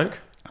preferred stroke?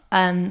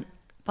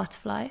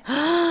 Butterfly.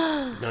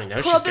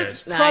 No, she's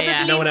good.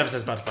 Probably. No one ever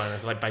says butterfly.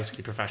 It's like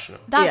basically professional.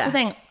 That's Yeah. the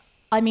thing.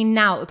 I mean,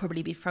 now it would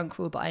probably be front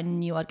crawl, but I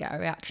knew I'd get a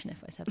reaction if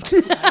I said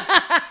butterfly.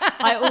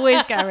 I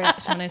always get a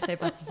reaction when I say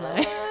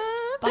butterfly.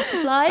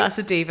 Butterfly? That's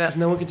a diva. Because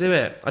no one could do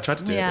it. I tried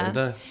to do it the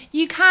other day.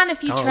 You can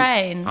if you Can't.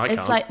 train. I It's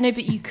can't. like, no,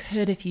 but you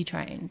could if you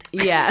trained.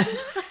 Yeah.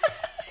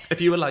 If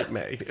you were like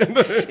me.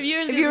 If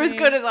You're as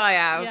good as I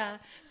am. Yeah.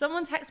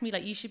 Someone texted me,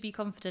 like, you should be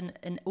confident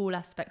in all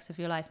aspects of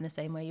your life in the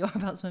same way you are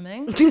about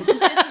swimming.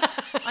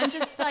 I'm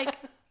just like,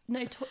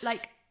 no,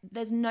 like,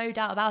 there's no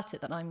doubt about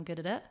it that I'm good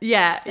at it.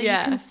 Yeah, Like, yeah.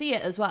 You can see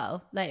it as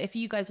well. Like if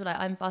you guys were like,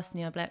 I'm faster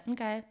than you, I'd be like,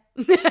 okay.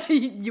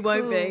 You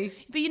won't Cool. be.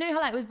 But you know how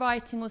like with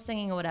writing or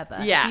singing or whatever,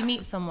 Yeah. if you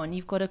meet someone,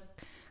 you've got to.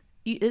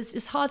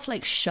 It's hard to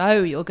like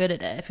show you're good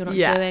at it if you're not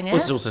Yeah. doing it. Well,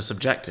 it's also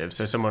subjective.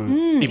 So someone,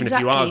 even if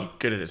you exactly. are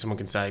good at it, someone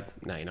can say,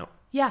 no, you're not.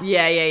 Yeah.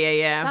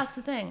 Yeah. That's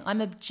the thing. I'm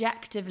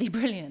objectively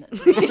brilliant at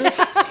it.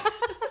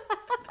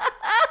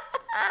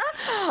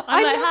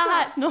 I'm like,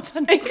 haha, it's not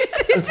funny. It's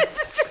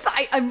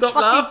just I'm Stop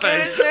fucking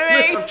laughing. good at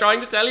swimming. I'm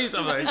trying to tell you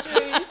something.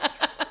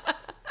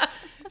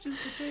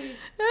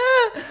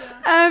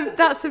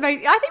 That's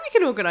amazing. I think we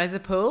can organise a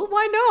pool.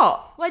 Why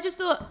not? Well, I just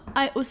thought,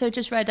 I also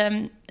just read,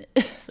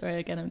 sorry,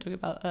 again, I'm talking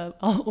about our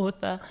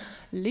author,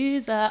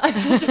 loser. I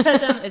just read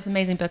this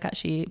amazing book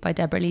actually by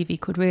Deborah Levy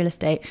called Real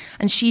Estate.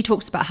 And she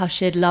talks about how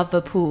she'd love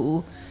a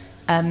pool,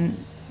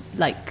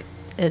 like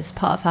as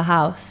part of her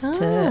house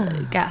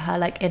to get her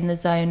like in the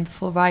zone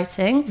before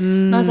writing.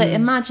 And I was like,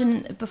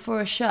 imagine before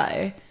a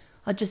show,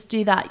 I'd just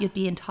do that. You'd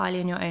be entirely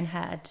in your own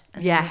head.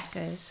 And then you'd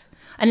Yes. go.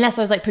 Unless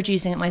I was like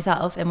producing it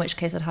myself, in which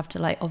case I'd have to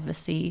like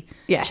obviously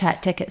Yes.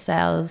 check ticket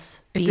sales,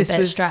 If be a this bit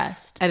was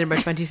stressed. Edinburgh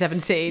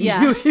 2017.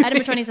 Yeah, Edinburgh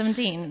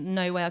 2017,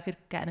 no way I could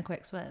get in a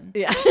quick swim.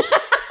 Yeah.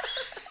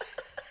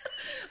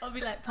 I'll be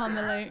like,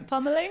 pummeling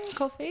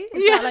coffee?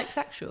 Is that like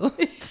sexual?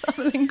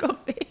 Pummeling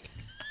coffee.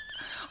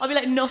 I'll be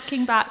like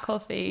knocking back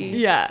coffee.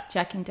 Yeah.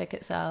 Checking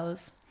ticket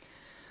sales.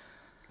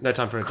 No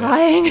time for a date.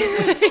 Crying.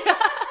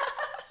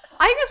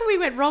 I think that's where we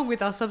went wrong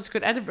with our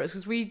subsequent Edinburghs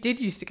because we did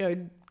used to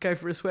go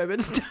for a swim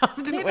and stuff,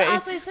 didn't No, we? but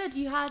as I said,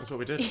 you had That's what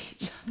we did.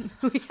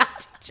 We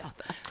had each other.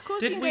 Of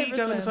course you Didn't can we for a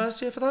go in the swim.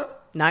 first year for that?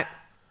 No.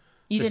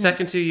 You The didn't.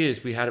 second 2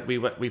 years we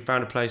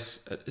found a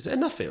place. Is it in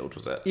Nuffield?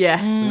 Was it?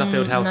 Yeah. It's a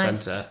Nuffield Health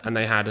nice. Centre, and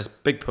they had a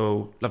big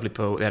pool, lovely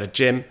pool. They had a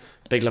gym,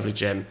 big lovely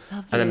gym,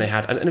 and then they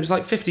had, and it was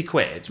like 50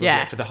 quid, wasn't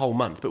Yeah. it, for the whole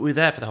month? But we were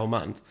there for the whole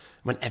month.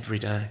 Went every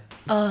day.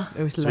 It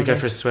was So we go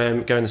for a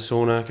swim, go in the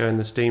sauna, go in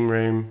the steam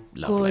room.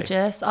 Lovely.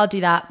 Gorgeous. I'll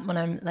do that when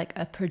I'm like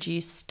a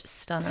produced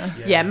stunner.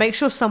 Yeah, make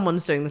sure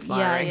someone's doing the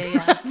flying.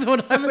 yeah. That's what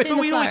I Someone's would. doing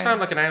But we always flying.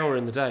 found like an hour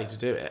in the day to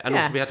do it, and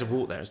Yeah. also we had to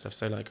walk there and stuff.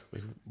 So like we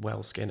were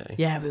well skinny.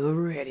 Yeah, we were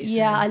really.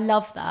 Yeah, I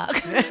love that.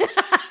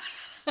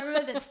 I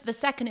remember the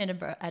second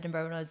Edinburgh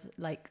when I was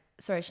like,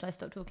 sorry, should I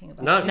stop talking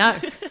about it? No.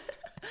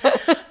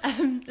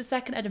 The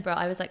second Edinburgh,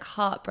 I was like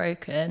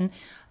heartbroken,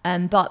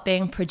 but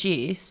being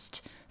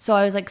produced. So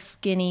I was like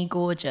skinny,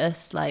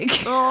 gorgeous, like,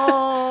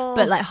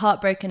 but like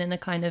heartbroken in a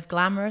kind of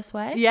glamorous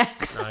way.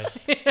 Yes.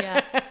 Nice.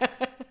 Yeah.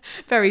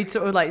 Very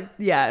sort of like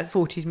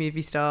 40s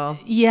movie star.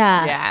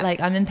 Yeah. Yeah. Like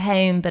I'm in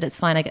pain, but it's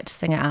fine. I get to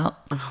sing it out.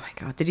 Oh my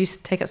god! Did you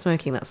take up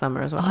smoking that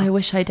summer as well? Oh, I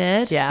wish I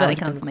did. Yeah, But I would've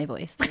can't been- for my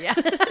voice. Yeah.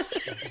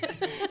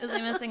 Because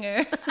I'm a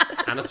singer.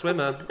 And a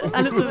swimmer.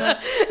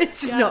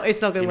 It's just not.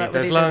 It's not going You to need work with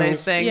those either of those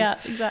lungs. things. Yeah,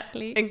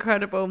 exactly.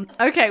 Incredible.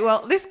 Okay,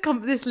 well,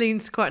 this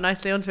leans quite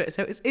nicely onto it.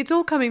 So it's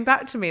all coming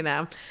back to me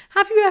now.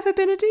 Have you ever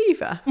been a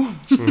diva?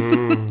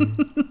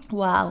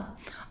 Wow.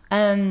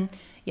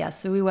 Yeah,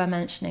 so we were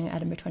mentioning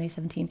Edinburgh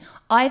 2017.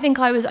 I think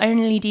I was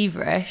only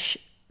diva-ish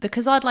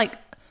because I'd like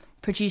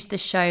produced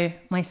this show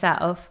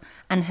myself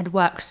and had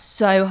worked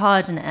so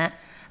hard on it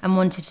and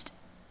wanted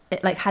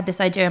it, like had this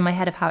idea in my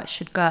head of how it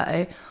should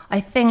go. I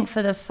think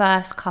for the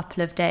first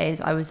couple of days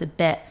I was a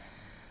bit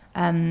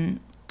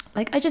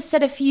like I just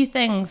said a few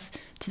things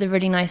to the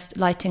really nice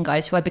lighting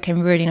guys who I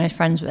became really nice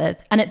friends with.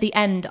 And at the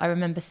end, I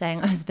remember saying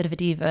I was a bit of a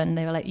diva and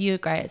they were like, "You're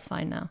great, it's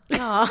fine now."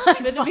 Oh,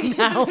 it's fine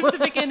now. At the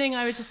beginning,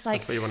 I was just like,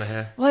 That's what you want to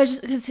hear. well,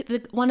 because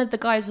one of the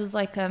guys was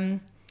like, it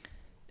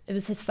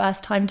was his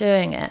first time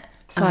doing it.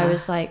 So I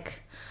was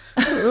like,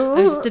 I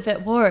was just a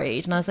bit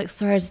worried. And I was like,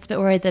 sorry, I was just a bit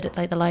worried that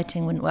like the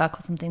lighting wouldn't work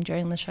or something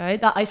during the show.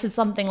 That I said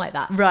something like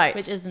that. Right.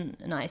 Which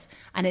isn't nice.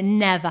 And it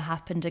never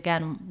happened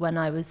again when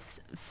I was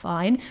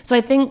fine. So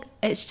I think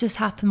it's just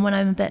happened when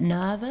I'm a bit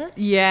nervous.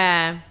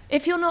 Yeah.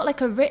 If you're not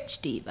like a rich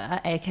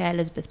diva, aka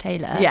Elizabeth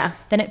Taylor, Yeah.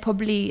 then it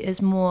probably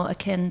is more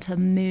akin to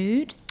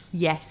mood.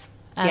 Yes.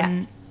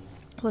 Yeah.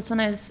 Was when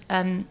I was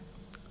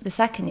the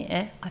second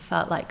year, I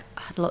felt like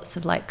I had lots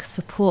of like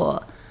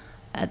support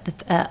at the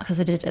because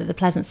I did it at the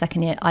Pleasant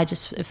second year. I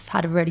just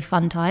had a really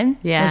fun time.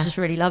 Yeah. It was just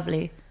really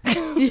lovely.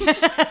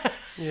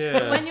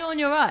 Yeah. When you're on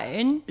your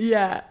own,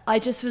 Yeah. I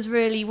just was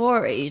really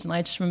worried, and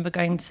I just remember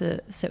going to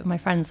sit with my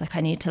friends like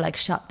I need to like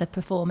shut the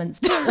performance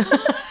down.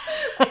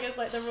 Like it's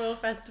like the Royal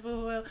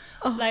Festival will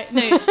like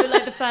no, but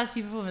like the first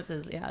few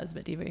performances, yeah, I was a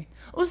bit diva.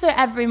 Also,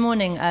 every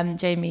morning,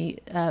 Jamie,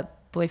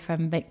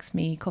 boyfriend, makes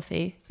me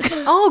coffee.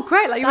 Oh,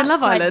 great! Like you're in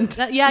That's Love quite- Island.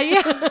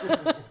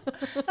 yeah.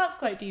 That's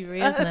quite diva,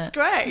 isn't it? That's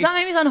great. Does that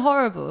make me sound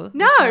horrible?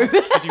 No.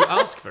 Did you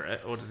ask for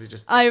it, or does he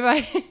just? I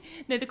right.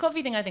 No, the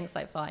coffee thing I think is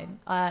like fine.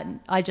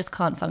 I just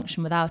can't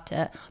function without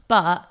it.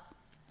 But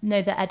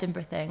no, the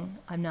Edinburgh thing,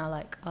 I'm now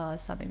like, oh,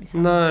 does that make me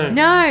sound? No.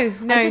 No.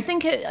 I just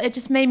think it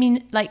just made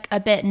me like a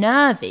bit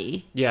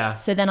nervy. Yeah.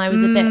 So then I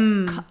was a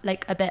bit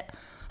like a bit.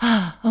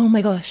 Oh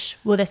my gosh,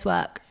 will this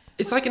work?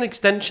 It's like an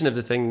extension of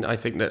the thing I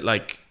think that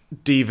like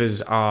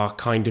divas are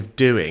kind of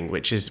doing,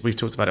 which is we've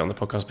talked about it on the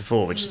podcast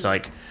before, which is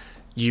like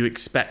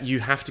you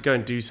have to go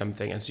and do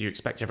something, and so you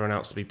expect everyone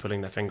else to be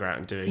pulling their finger out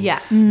and doing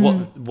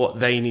what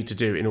they need to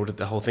do in order that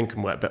the whole thing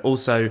can work. But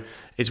also,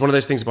 it's one of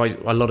those things why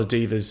a lot of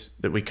divas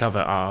that we cover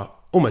are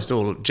almost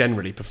all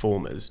generally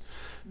performers,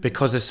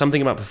 because there's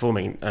something about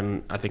performing,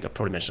 and I think I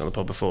probably mentioned on the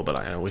pod before, but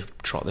I know we've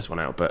trot this one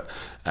out. But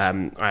I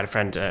had a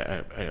friend,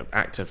 an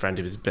actor friend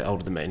who was a bit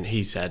older than me, and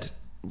he said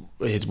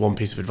his one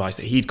piece of advice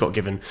that he'd got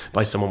given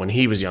by someone when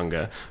he was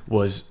younger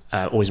was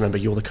always remember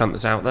you're the cunt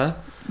that's out there.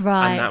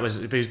 Right.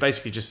 And he was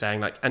basically just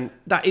saying like, and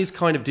that is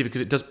kind of diva because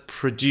it does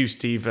produce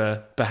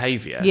diva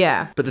behaviour.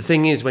 Yeah. But the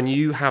thing is, when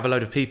you have a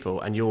load of people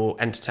and you're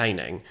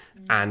entertaining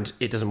and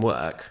it doesn't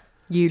work,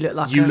 you look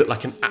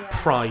like an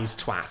prize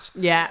twat.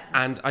 Yeah.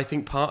 And I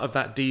think part of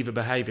that diva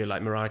behaviour,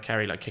 like Mariah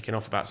Carey, like kicking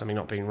off about something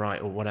not being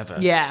right or whatever,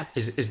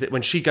 is that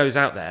when she goes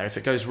out there, if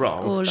it goes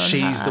wrong,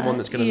 she's the one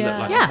that's going to look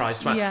like a prize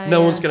twat.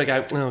 No one's going to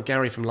go, oh,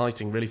 Gary from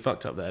Lighting really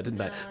fucked up there, didn't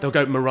they? They'll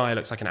go, Mariah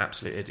looks like an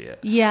absolute idiot.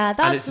 Yeah,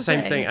 that's and it's the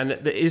same thing. And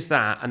there is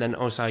that. And then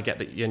also I get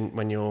that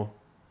when you're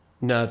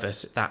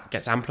nervous, that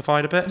gets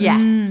amplified a bit. Yeah.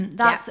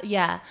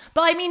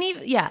 But I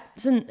mean,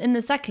 so in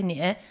the second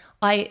year,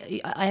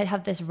 I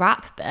have this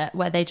rap bit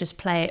where they just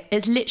play.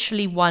 It's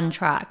literally one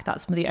track.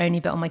 That's the only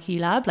bit on my key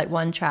lab, like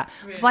one track.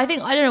 Really? But I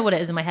don't know what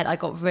it is in my head.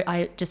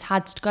 I just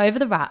had to go over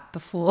the rap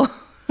before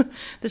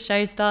the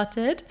show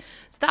started.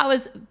 So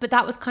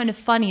that was kind of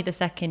funny the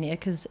second year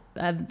because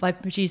my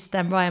producer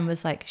then Ryan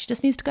was like, she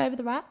just needs to go over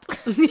the rap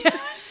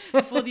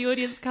before the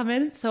audience come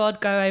in. So I'd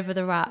go over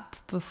the rap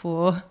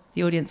before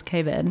the audience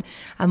came in.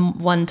 And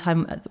one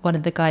time, one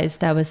of the guys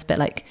there was a bit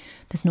like,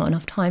 there's not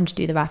enough time to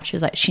do the rap. She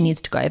was like, she needs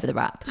to go over the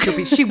rap.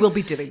 She will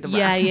be doing the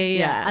rap.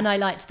 Yeah. And I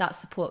liked that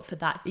support for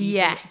that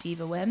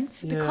diva win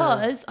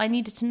because I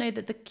needed to know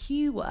that the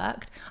cue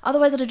worked.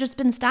 Otherwise, I'd have just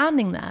been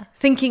standing there.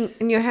 Thinking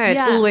in your head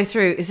all the way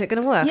through, is it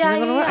going to work? Yeah, is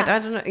it going to work? I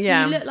don't know.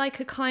 So you look like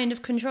a kind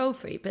of control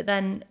freak, but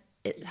then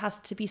it has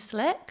to be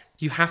slick.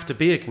 You have to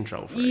be a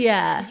control freak.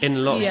 Yeah. In a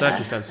lot of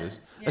circumstances.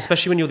 Yeah.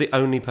 Especially when you're the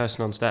only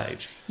person on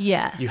stage.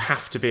 Yeah. You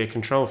have to be a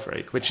control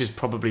freak, which is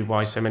probably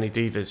why so many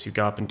divas who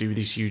go up and do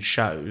these huge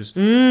shows,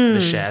 the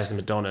Chers, the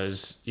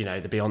Madonnas, the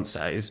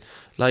Beyoncés,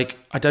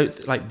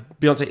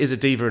 Beyonce is a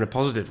diva in a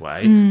positive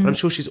way, but I'm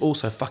sure she's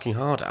also a fucking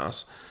hard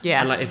ass.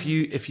 Yeah. And like if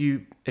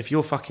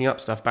you're fucking up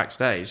stuff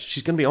backstage,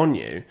 she's going to be on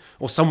you,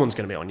 or someone's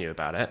going to be on you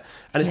about it.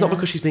 And it's not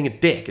because she's being a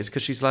dick, it's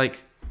because she's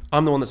like,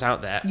 I'm the one that's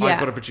out there. Yeah. I've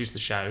got to produce the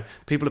show.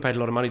 People have paid a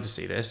lot of money to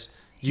see this.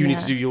 You need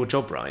to do your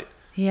job right.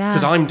 Yeah.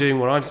 Because I'm doing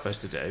what I'm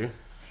supposed to do,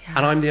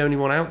 and I'm the only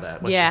one out there.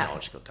 Well,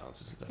 she's got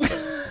dancers and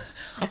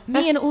stuff.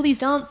 Me and all these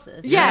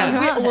dancers.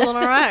 Yeah, we're all on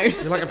our own.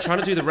 You're like, I'm trying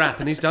to do the rap,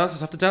 and these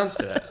dancers have to dance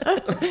to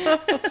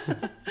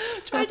it.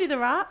 Try to do the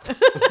rap.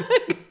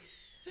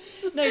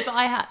 No, but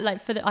I had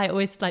I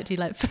always like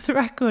to for the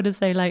record as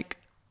though like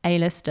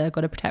A-lister,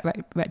 got to protect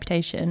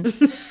reputation.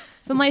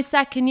 For my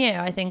second year,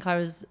 I think I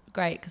was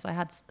great because I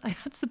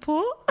had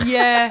support.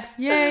 Yeah.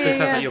 But it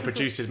sounds like your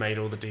producer made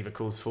all the diva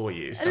calls for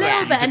you. So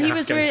and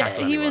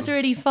he was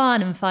really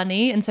fun and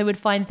funny, and so would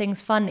find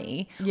things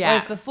funny. Yeah.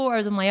 Whereas before I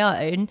was on my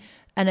own,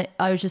 and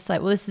I was just like,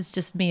 well, this is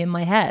just me in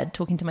my head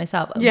talking to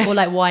myself, or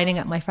like whining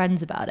at my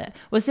friends about it.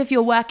 Whereas if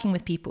you're working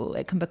with people,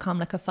 it can become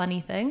like a funny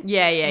thing.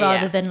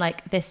 Rather than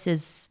like, this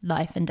is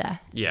life and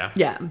death. Yeah,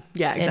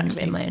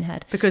 exactly. In my own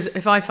head. Because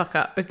if this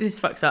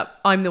fucks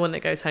up, I'm the one that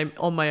goes home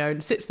on my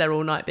own, sits there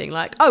all night being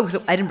like, oh,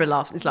 so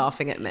Edinburgh is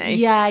laughing at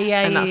me.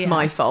 And that's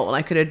my fault,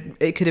 and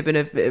it could have been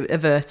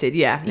averted.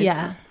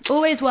 Yeah.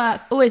 Always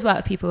work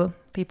with people.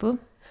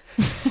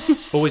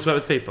 Always work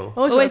with people.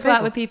 Always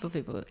work with people.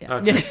 Yeah.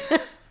 Okay.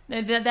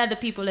 No, they're the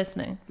people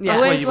listening. That's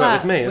why you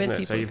work with me, isn't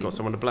it? So you've got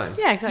someone to blame.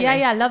 Yeah, exactly.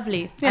 Yeah,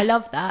 lovely. Yeah. I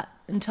love that.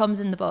 And Tom's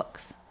in the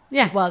box.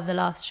 Yeah. Well,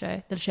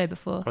 the show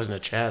before. I was in a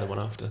chair the one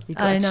after. You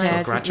got a chair.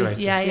 I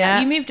graduated. Yeah.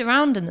 You moved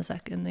around in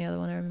the other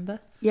one, I remember.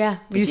 Yeah.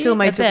 But you still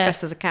made up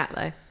dressed as a cat,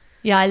 though.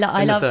 Yeah, I love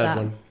that. In the third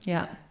one.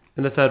 Yeah.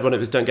 In the third one, it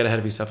was don't get ahead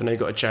of yourself. I know you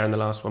got a chair in the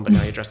last one, but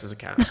now you're dressed as a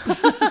cat.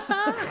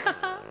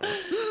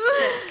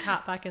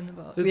 Cat back in the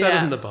box. It's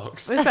better than the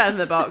box. It's better than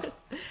the box.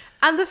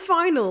 And the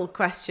final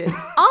question,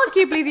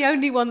 arguably the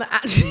only one that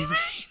actually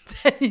means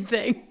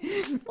anything.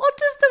 What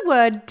does the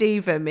word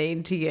diva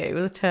mean to you,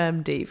 or the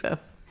term diva?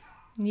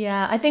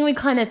 Yeah, I think we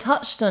kind of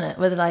touched on it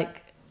with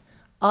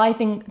I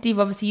think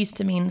diva obviously used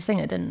to mean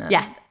singer, didn't it?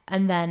 Yeah.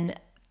 And then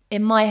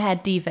in my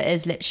head, diva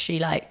is literally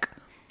like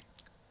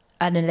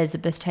an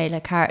Elizabeth Taylor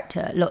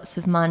character, lots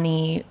of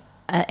money,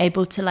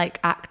 able to like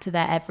act to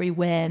their every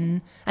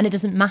whim, and it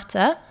doesn't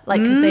matter,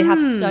 because they have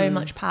so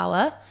much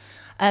power.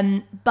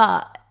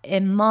 But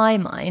in my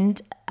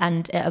mind,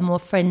 and at a more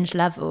fringe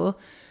level,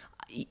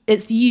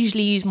 it's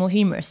usually used more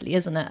humorously,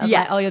 isn't it?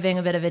 Like, oh, you're being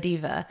a bit of a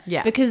diva.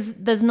 Yeah. Because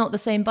there's not the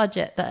same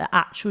budget that an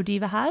actual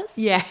diva has.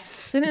 Yes.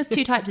 So there's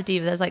two types of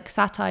diva. There's like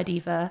satire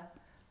diva,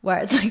 where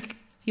it's like,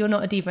 you're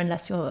not a diva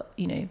unless you're,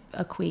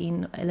 a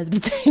queen,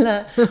 Elizabeth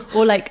Taylor,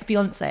 or like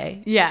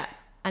Beyonce. Yeah.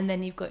 And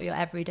then you've got your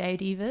everyday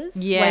divas,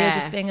 where you're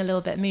just being a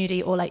little bit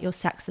moody, or like you're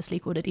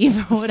sexlessly called a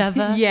diva or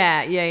whatever.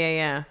 Yeah.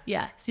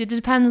 Yeah, so it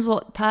depends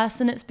what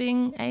person it's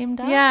being aimed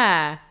at.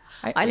 Yeah.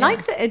 I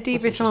like that a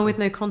diva is someone with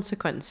no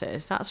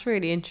consequences. That's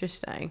really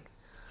interesting.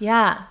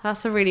 Yeah.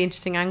 That's a really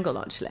interesting angle,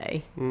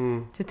 actually.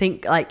 To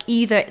think like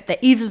either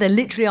there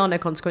literally are no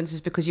consequences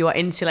because you are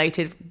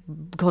insulated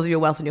because of your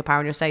wealth and your power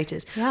and your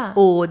status,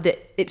 or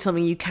that it's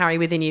something you carry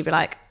within you. Be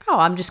like, oh,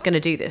 I'm just going to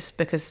do this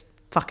because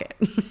fuck it.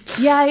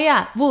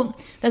 Yeah. Well,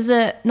 there's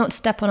not to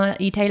step on a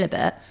E. Taylor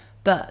bit,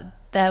 but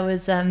there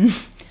was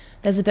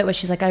there's a bit where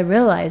she's like, I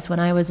realized when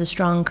I was a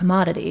strong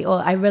commodity,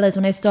 or I realized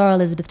when I saw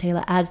Elizabeth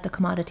Taylor as the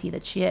commodity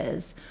that she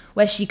is,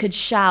 where she could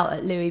shout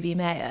at Louis B.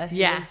 Mayer, who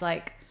was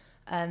like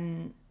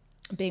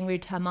being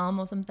rude to her mom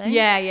or something.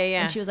 Yeah.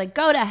 And she was like,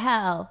 go to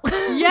hell.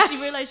 Yeah.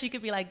 She realized she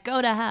could be like,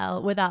 go to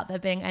hell without there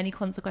being any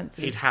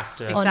consequences. He'd have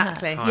to.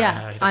 Exactly.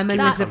 Yeah. I'm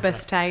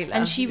Elizabeth Taylor.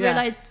 And she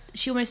realized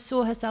she almost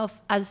saw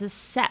herself as a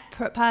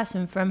separate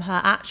person from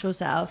her actual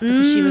self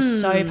because she was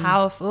so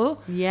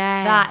powerful.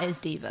 Yes. That is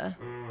diva.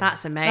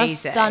 That's amazing. That's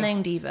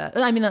stunning diva.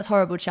 I mean, that's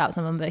horrible to shout at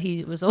someone, but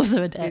he was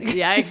also a dick.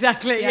 Yeah,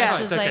 exactly. Yeah.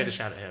 she It's was okay like, to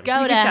shout at him.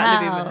 go to shout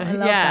at hell. Louis I love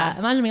that.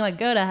 Imagine being like,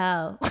 go to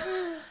hell.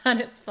 And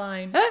it's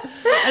fine.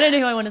 I don't know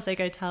who I want to say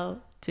go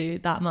tell to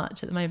that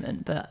much at the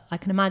moment, but I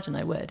can imagine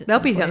I would. There'll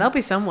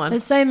be someone.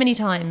 There's so many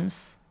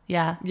times,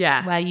 Yeah.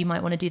 where you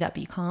might want to do that, but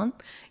you can't.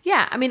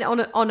 Yeah, I mean, on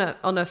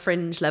a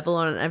fringe level,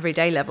 on an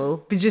everyday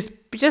level, but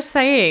just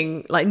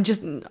saying like,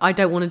 just I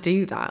don't want to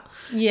do that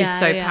is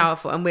so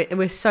powerful, and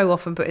we're so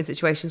often put in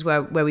situations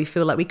where we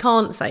feel like we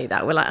can't say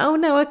that. We're like, oh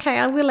no, okay,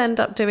 I will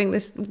end up doing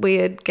this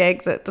weird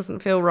gig that doesn't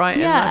feel right,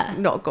 and I've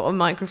not got a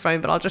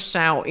microphone, but I'll just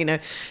shout.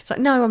 It's like,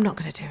 no, I'm not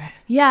going to do it.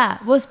 Yeah,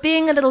 well,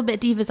 being a little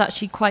bit diva is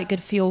actually quite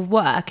good for your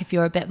work if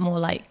you're a bit more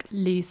like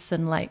loose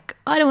and like,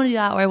 I don't want to do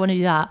that or I want to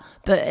do that,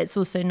 but it's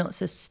also not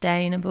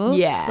sustainable.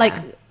 Yeah. Like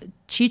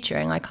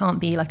tutoring, I can't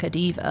be like a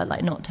diva,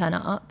 like not turn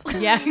up.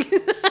 Yeah,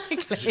 exactly.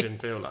 Because you didn't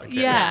feel like it.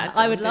 Yeah,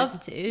 I would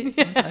love to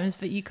sometimes,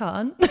 but you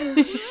can't.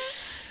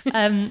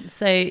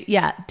 So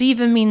yeah,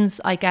 diva means,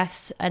 I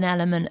guess, an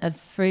element of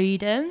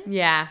freedom.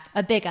 Yeah.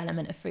 A big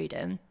element of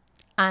freedom.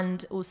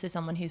 And also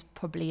someone who's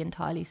probably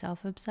entirely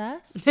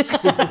self-obsessed. To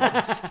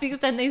the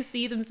extent they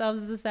see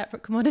themselves as a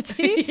separate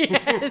commodity.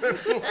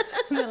 Yes.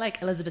 They're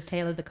like, Elizabeth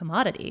Taylor, the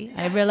commodity,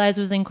 I realised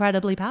was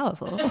incredibly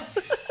powerful.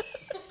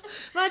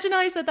 Imagine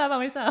I said that about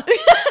myself.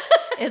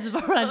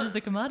 Isobel Rogers,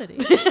 the commodity.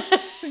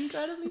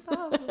 Incredibly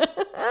powerful.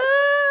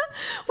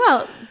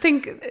 Well,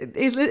 think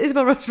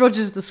Isobel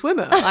Rogers, the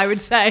swimmer, I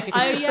would say.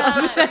 Oh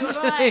yeah,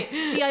 you're right.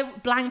 See, I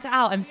blanked it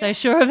out. I'm so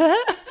sure of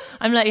it.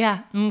 I'm like,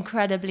 yeah,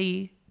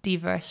 incredibly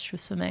diva-ish for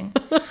swimming.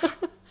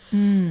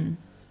 Am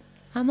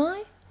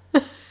I?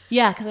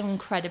 Yeah, because I'm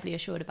incredibly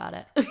assured about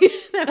it.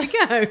 There we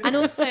go. And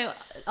also,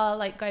 I'll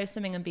like go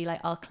swimming and be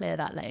like, I'll clear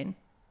that lane.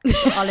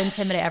 So I'll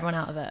intimidate everyone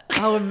out of it.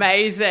 Oh,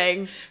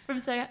 amazing.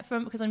 Because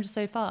I'm just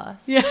so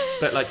fast. Yeah.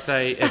 But like,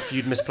 say, if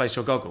you'd misplaced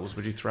your goggles,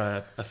 would you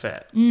throw a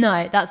fit?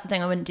 No, that's the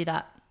thing. I wouldn't do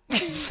that.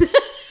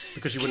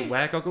 Because you wouldn't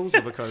wear goggles,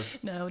 or because?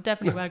 No, I would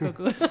definitely wear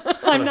goggles.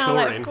 I'm now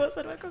like, of chlorine. course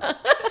I'd wear goggles.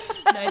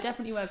 No,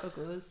 definitely wear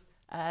goggles.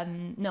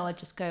 No, I'd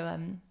just go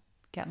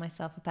get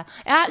myself a pair.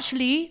 It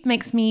actually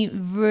makes me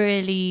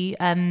really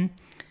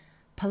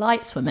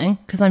polite swimming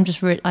because I'm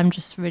just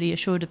really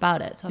assured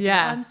about it. So I'll be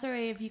like, I'm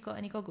sorry, have you got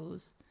any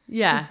goggles?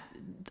 Yeah.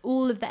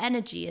 All of the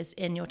energy is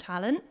in your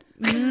talent.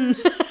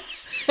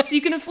 So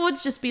you can afford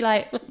to just be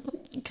like,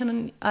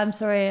 I'm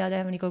sorry, I don't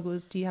have any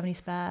goggles. Do you have any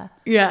spare?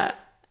 Yeah.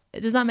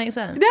 Does that make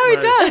sense? No,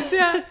 it does,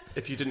 yeah.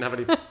 If you didn't have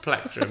any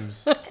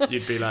plectrums,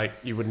 you'd be like,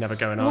 you would never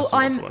go and ask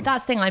someone for one.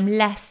 That's the thing, I'm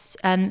less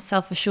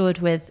self-assured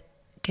with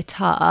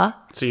guitar.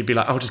 So you'd be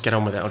like, I'll just get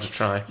on with it, I'll just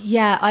try.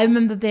 Yeah, I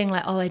remember being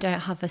like, I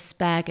don't have a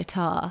spare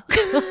guitar.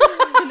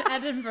 In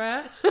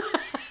Edinburgh.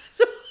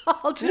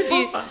 I'll just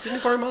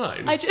didn't borrow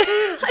mine. I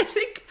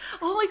think,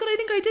 oh my God, I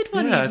think I did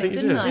one Yeah, I evening, think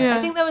you didn't did. I? Yeah.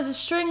 I think there was a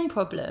string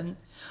problem.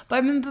 But I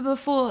remember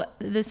before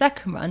the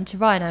second run to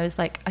Ryan, I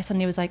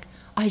suddenly was like,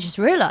 I just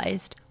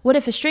realised, what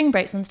if a string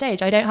breaks on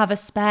stage? I don't have a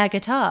spare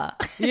guitar.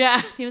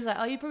 Yeah. He was like,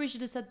 oh, you probably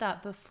should have said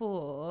that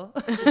before.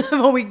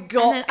 Well, we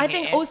got And then I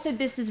think also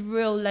this is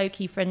real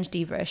low-key fringe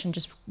diva-ish and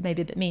just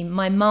maybe a bit mean.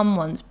 My mum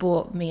once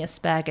bought me a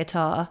spare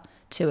guitar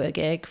to a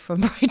gig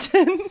from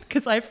Brighton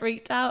because I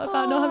freaked out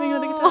about not having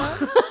another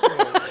guitar.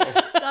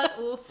 That's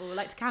awful.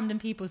 Like to Camden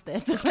People's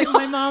Theatre. Like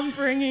my mum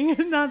bringing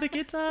another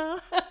guitar.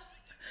 I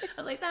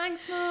was like,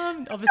 thanks,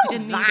 Mum. Obviously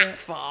didn't need it.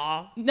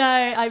 far. No,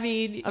 I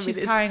mean she's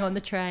it's- carrying on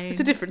the train. It's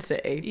a different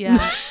city. Yeah,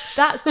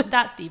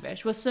 that's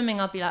diva-ish. Well, swimming,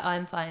 I'll be like,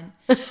 I'm fine.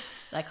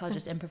 Like I'll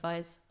just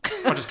improvise.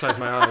 I'll just close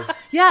my eyes.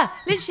 Yeah,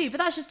 literally. But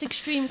that's just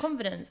extreme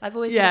confidence. I've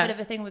always had Yeah. a bit of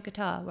a thing with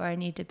guitar where I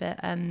need a bit.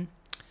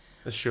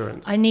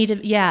 Assurance.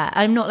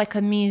 I'm not like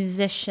a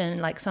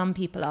musician like some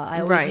people are. I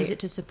always Right. use it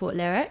to support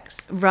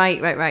lyrics. Right,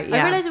 yeah.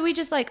 I realise that we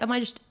just like, am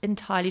I just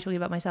entirely talking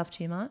about myself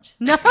too much?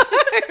 No,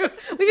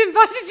 we've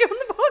invited you on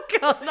the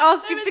podcast and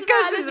asked you the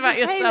questions about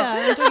yourself.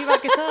 I'm talking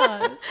about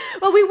guitars.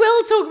 Well, we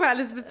will talk about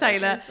Elizabeth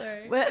Taylor. Okay,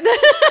 sorry. Well-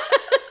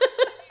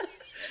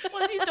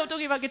 Once you stop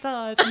talking about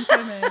guitars and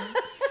swimming.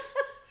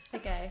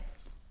 Okay.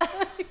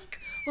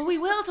 Well, we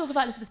will talk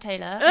about Elizabeth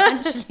Taylor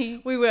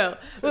eventually. We will.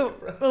 We'll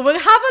have a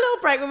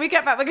little break. When we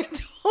get back, we're going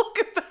to talk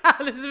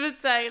about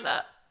Elizabeth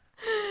Taylor.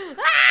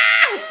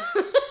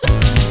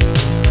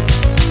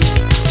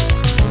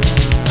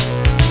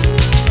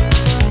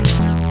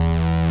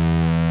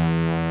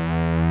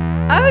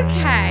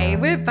 Okay,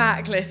 we're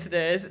back,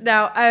 listeners.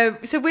 Now,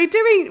 so we've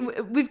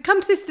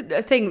come to this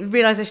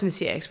realization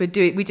this year. So we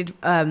did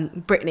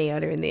Britney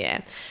earlier in the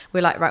year.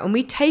 We're like, right, when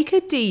we take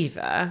a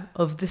diva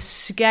of the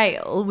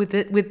scale with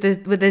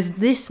there's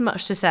this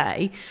much to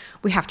say,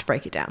 we have to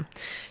break it down.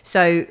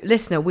 So,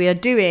 listener, we are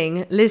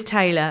doing Liz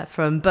Taylor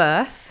from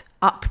birth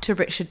up to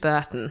Richard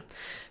Burton,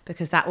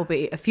 because that will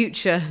be a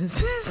future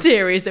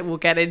series that we'll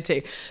get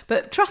into.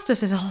 But trust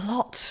us, there's a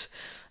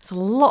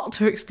lot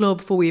to explore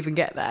before we even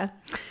get there.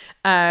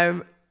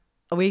 Are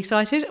we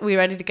excited? Are we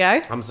ready to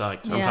go? I'm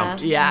psyched. I'm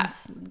pumped. Yeah,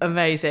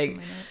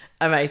 amazing.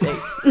 What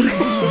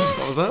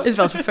was that?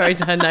 Isabel's referring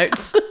to her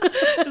notes.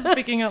 Just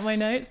picking up my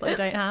notes that I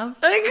don't have.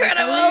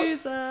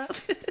 Incredible.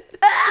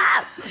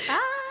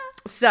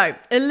 So,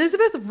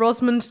 Elizabeth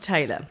Rosamond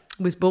Taylor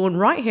was born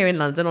right here in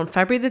London on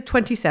February the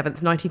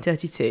 27th,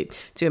 1932,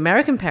 to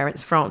American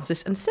parents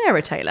Francis and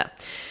Sarah Taylor.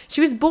 She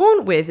was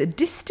born with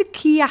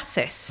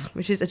dystochiasis,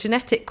 which is a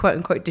genetic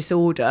quote-unquote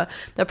disorder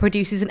that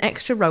produces an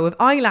extra row of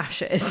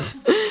eyelashes.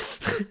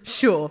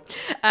 Sure.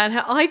 And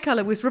her eye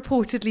colour was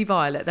reportedly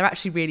violet. They're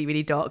actually really,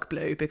 really dark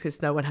blue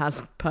because no one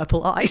has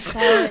purple eyes.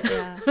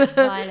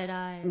 Violet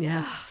eyes.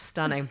 Yeah,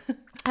 stunning.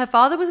 Her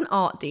father was an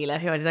art dealer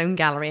who had his own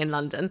gallery in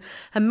London.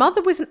 Her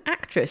mother was an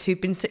actress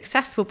who'd been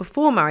successful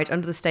before marriage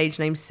under the stage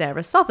name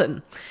Sarah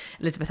Southern.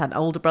 Elizabeth had an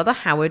older brother,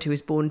 Howard, who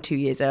was born 2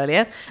 years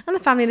earlier, and the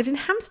family lived in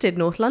Hampstead,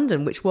 North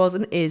London, which was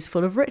and is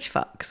full of rich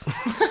fucks.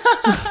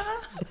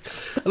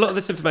 A lot of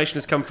this information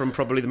has come from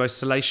probably the most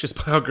salacious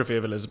biography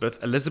of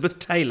Elizabeth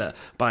Taylor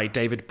by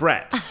David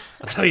Brett.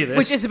 I'll tell you this.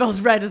 Which Isabel's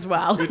read as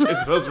well. Which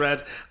Isabel's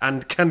read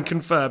and can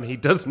confirm he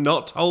does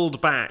not hold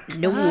back.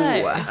 No.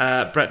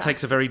 Brett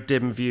takes a very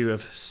dim view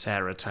of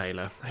Sarah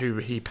Taylor, who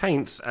he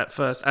paints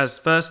as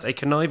first a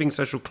conniving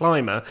social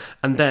climber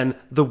and then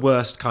the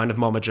worst kind of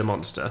momager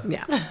monster.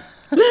 Yeah.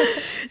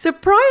 So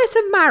prior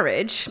to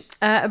marriage,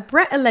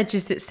 Brett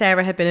alleges that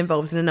Sarah had been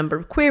involved in a number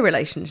of queer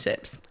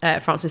relationships.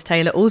 Francis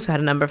Taylor also had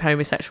a number of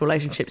homosexual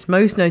relationships,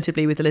 most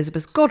notably with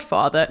Elizabeth's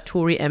godfather,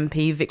 Tory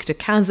MP Victor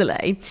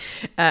Cazalet,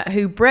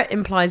 who Brett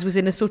implies was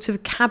in a sort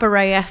of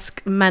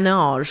cabaret-esque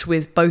menage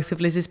with both of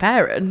Liz's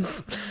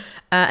parents.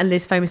 And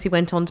Liz famously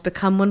went on to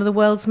become one of the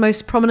world's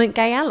most prominent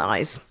gay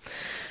allies.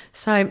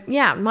 So,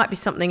 yeah, might be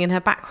something in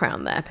her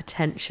background there,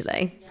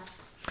 potentially.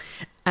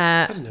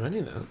 I didn't know any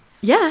of that.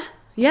 Yeah.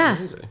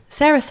 Amazing.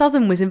 Sarah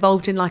Southern was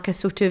involved in like a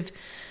sort of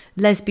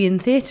lesbian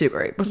theatre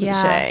group, wasn't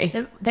she?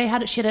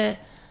 She had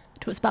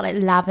talks about like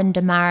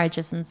lavender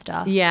marriages and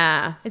stuff.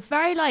 Yeah. It's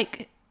very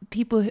like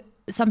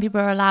some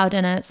people are allowed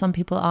in it, some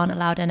people aren't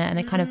allowed in it, and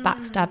they kind of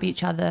backstab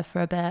each other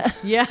for a bit.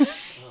 Yeah.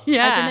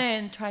 Yeah. I don't know,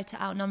 and try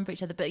to outnumber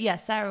each other. But yeah,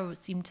 Sarah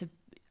seemed to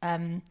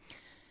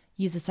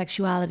use the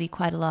sexuality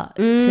quite a lot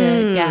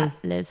to get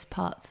Liz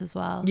parts as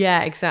well.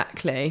 Yeah,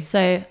 exactly.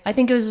 So I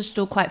think it was just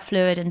all quite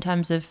fluid in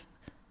terms of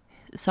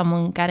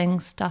someone getting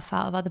stuff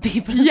out of other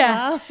people as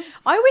well.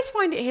 I always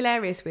find it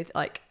hilarious with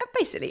like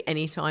basically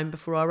any time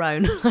before our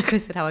own. Like I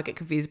said, how I get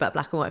confused about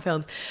black and white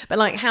films, but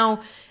like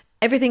how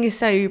everything is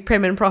so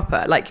prim and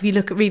proper. Like if you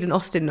read an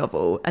Austen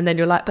novel and then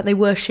you're like, but they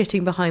were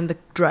shitting behind the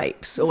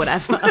drapes or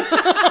whatever.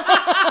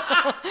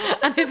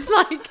 And it's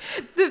like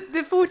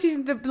the 40s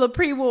and the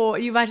pre-war,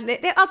 you imagine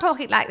they are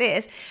talking like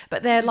this,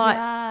 but they're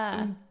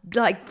like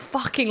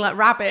fucking like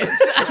rabbits.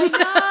 I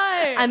know.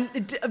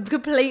 And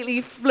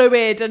completely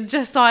fluid and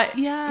just like,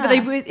 but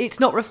it's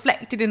not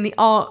reflected in the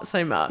art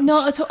so much.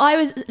 Not at all. I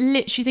was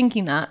literally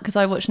thinking that because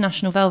I watched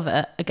National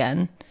Velvet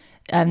again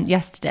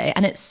yesterday,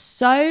 and it's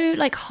so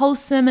like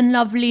wholesome and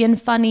lovely and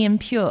funny and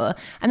pure.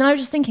 And then I was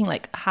just thinking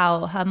like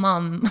how her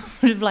mum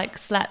would have like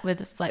slept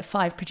with like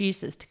 5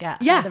 producers to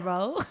get her the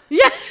role.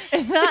 Yeah.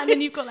 In that, and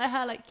then you've got like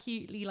her like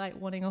cutely like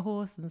wanting a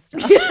horse and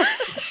stuff.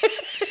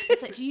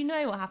 It's like, do you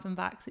know what happened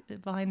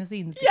behind the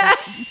scenes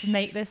to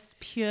make this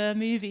pure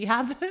movie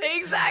happen?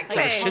 Exactly.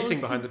 They were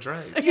shitting behind the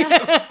drapes.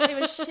 Yeah. They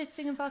were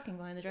shitting and fucking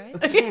behind the drapes.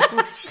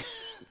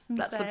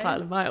 That's the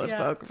title of my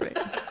autobiography.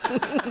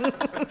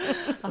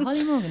 A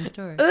Holly Morgan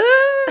story.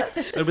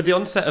 So with the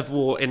onset of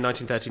war in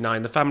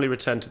 1939, the family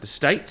returned to the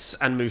States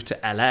and moved to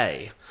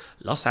LA,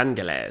 Los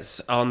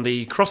Angeles. On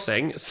the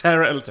crossing,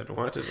 Sarah...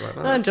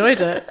 I enjoyed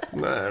it.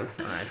 No,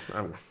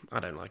 I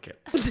don't like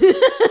it.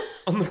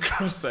 On the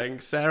crossing,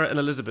 Sarah and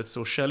Elizabeth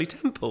saw Shirley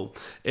Temple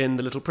in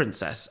The Little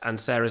Princess and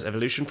Sarah's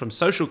evolution from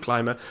social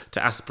climber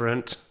to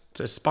aspirant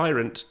to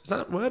aspirant. Is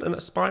that word? An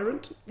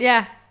aspirant?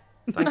 Yeah.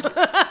 Thank you.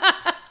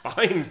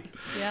 Fine.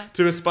 Yeah.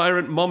 To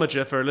aspirant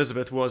momager for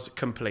Elizabeth was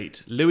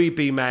complete. Louis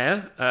B.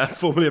 Mayer,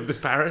 formerly of this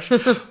parish,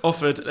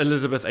 offered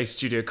Elizabeth a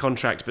studio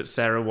contract, but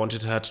Sarah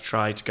wanted her to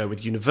try to go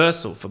with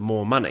Universal for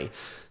more money.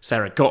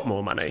 Sarah got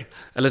more money.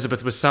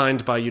 Elizabeth was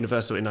signed by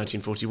Universal in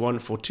 1941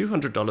 for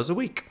 $200 a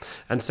week,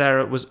 and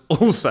Sarah was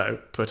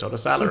also put on a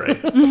salary.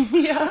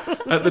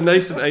 At the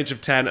nascent age of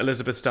 10,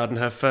 Elizabeth starred in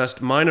her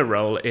first minor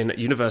role in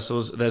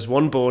Universal's There's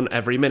One Born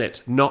Every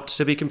Minute, not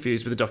to be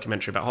confused with a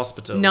documentary about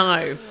hospitals.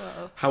 No.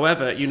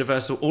 However,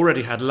 Universal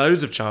already had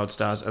loads of child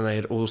stars, and they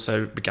had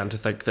also begun to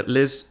think that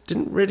Liz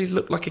didn't really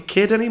look like a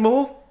kid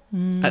anymore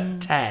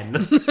at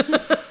 10.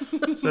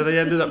 So they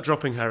ended up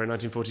dropping her in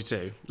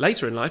 1942.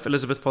 Later in life,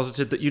 Elizabeth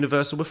posited that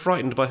Universal were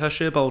frightened by her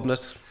sheer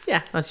boldness.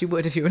 Yeah, as you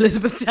would if you were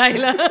Elizabeth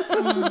Taylor.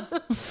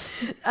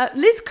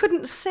 Liz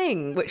couldn't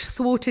sing, which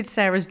thwarted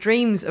Sarah's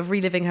dreams of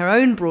reliving her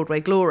own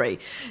Broadway glory.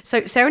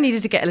 So Sarah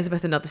needed to get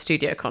Elizabeth another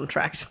studio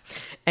contract.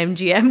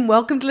 MGM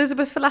welcomed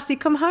Elizabeth for Lassie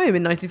Come Home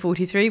in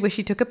 1943, where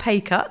she took a pay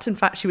cut. In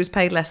fact, she was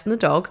paid less than the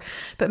dog,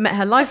 but met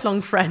her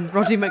lifelong friend,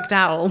 Roddy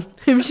McDowell,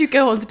 whom she'd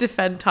go on to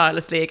defend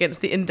tirelessly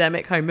against the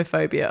endemic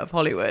homophobia of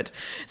Hollywood.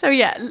 So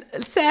yeah,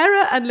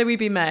 Sarah and Louis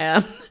B.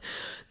 Mayer,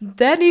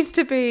 there needs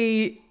to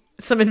be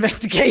some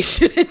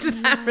investigation into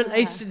that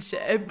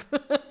relationship.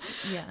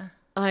 Yeah.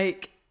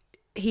 Like,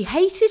 he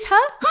hated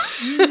her,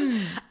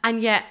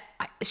 and yet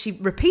she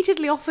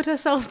repeatedly offered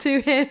herself to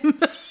him.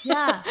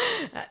 Yeah.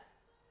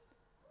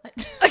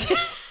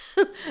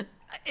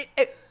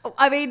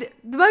 I mean,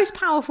 the most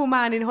powerful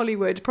man in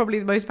Hollywood, probably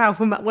the most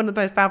powerful, one of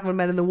the most powerful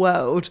men in the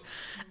world,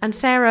 and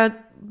Sarah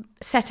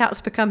set out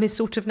to become his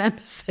sort of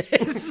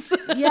nemesis.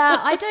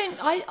 Yeah,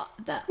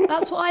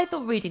 that's what I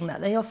thought reading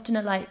that. They often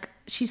are like,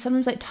 she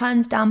sometimes like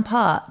turns down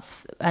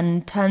parts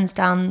and turns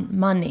down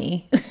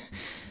money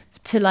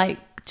to like,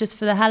 just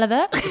for the hell of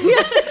it.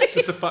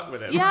 Just to fuck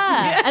with him.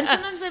 Yeah. And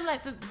sometimes I'm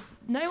like, but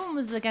no one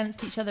was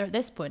against each other at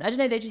this point. I don't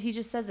know, he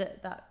just says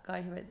it, that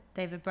guy who wrote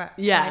David Brett.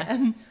 Yeah.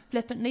 Right?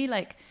 Flippantly,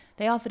 like,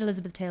 they offered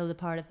Elizabeth Taylor the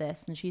part of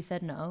this and she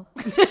said no.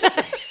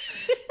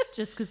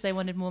 Just because they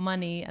wanted more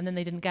money, and then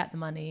they didn't get the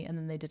money, and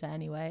then they did it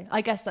anyway.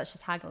 I guess that's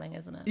just haggling,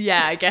 isn't it?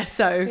 Yeah, I guess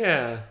so.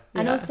 Yeah.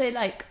 And also,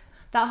 like,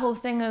 that whole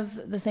thing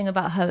of the thing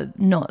about her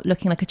not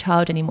looking like a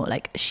child anymore,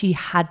 like, she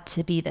had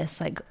to be this,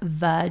 like,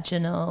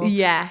 virginal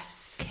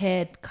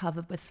kid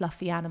covered with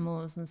fluffy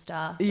animals and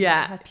stuff.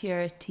 Yeah. And her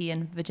purity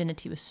and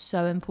virginity was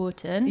so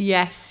important.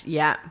 Yes,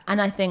 yeah.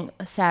 And I think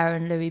Sarah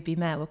and Louis B.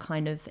 Mayer were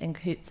kind of in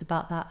cahoots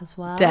about that as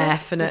well.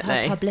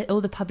 Definitely. With her all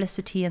the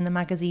publicity in the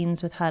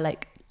magazines with her,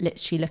 like,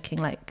 literally looking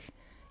like,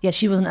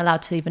 she wasn't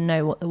allowed to even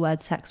know what the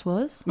word sex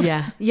was.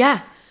 Yeah,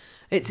 yeah.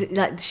 It's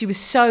like she was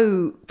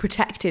so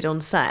protected on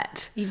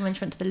set. Even when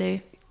she went to the loo.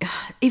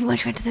 Even when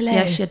she went to the loo.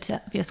 Yeah, she had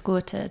to be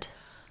escorted.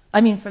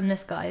 I mean, from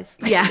this guy's.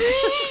 Yeah.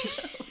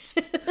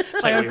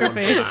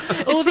 Biography.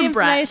 All the from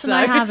Brett, information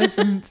I have is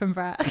from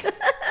Brett.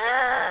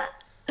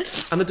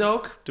 And the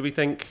dog, do we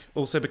think,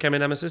 also became a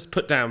nemesis?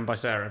 Put down by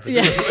Sarah,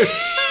 presumably.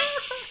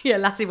 Yeah,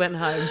 Lassie went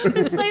home.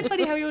 It's so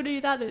funny how we all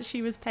knew that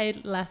she was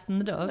paid less than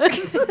the dog.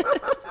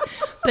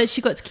 But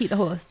she got to keep the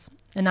horse,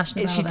 a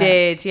national She velvet.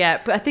 did, yeah.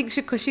 But I think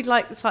because she'd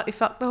like slightly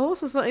fucked the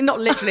horse or something.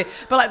 Not literally,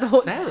 but like the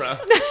horse. Sarah?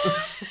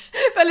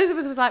 But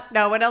Elizabeth was like,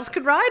 no one else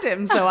could ride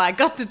him, so I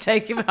got to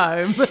take him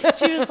home.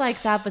 She was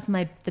like, that was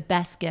the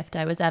best gift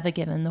I was ever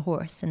given, the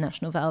horse in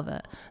National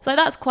Velvet. So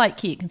that's quite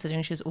cute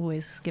considering she was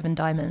always given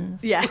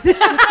diamonds. Yeah.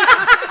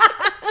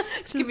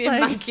 Just give me a like,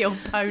 monkey or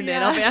pony and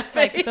Yeah, I'll be just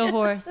happy. like the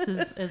horse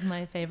is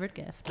my favourite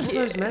gift. All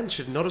those men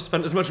should not have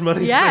spent as much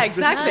money Yeah, as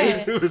they did.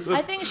 exactly. It was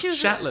I think she was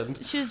Shetland.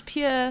 She was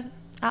pure at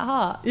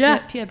heart. Yeah.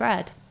 Pure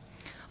bred.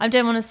 I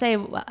don't want to say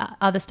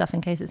other stuff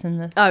in case it's in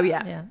the... Oh,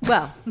 yeah. Yeah.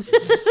 Well.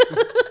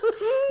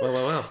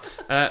 Well.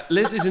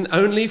 Liz is in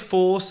only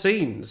 4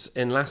 scenes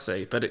in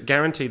Lassie, but it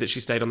guaranteed that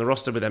she stayed on the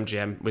roster with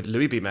MGM, with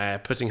Louis B. Mayer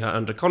putting her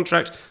under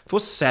contract for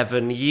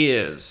 7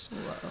 years.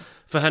 Whoa.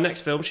 For her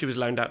next film, she was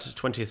loaned out to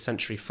 20th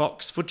Century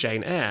Fox for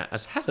Jane Eyre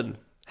as Helen.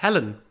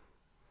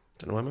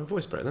 Don't know why my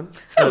voice broke then.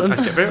 I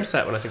get very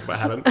upset when I think about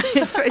Helen.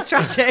 It's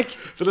tragic.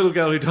 The little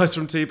girl who dies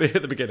from TB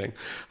at the beginning.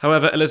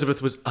 However,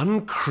 Elizabeth was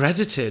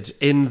uncredited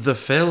in the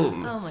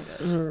film. Oh my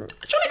God.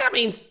 Surely that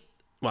means...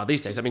 Well,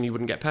 these days, I mean, you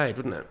wouldn't get paid,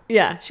 wouldn't it?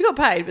 Yeah, she got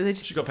paid, but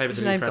She got paid with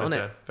the new named it on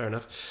creditor. it. Fair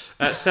enough.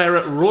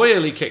 Sarah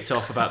royally kicked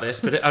off about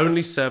this, but it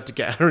only served to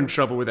get her in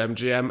trouble with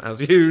MGM,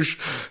 as usual,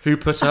 who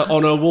put her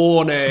on a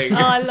warning. Oh,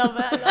 I love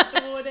it. I love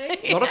the warning.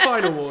 Not a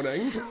final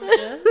warning.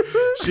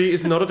 She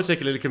is not a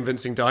particularly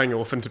convincing dying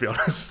orphan, to be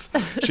honest.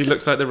 She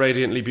looks like the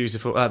radiantly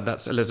beautiful...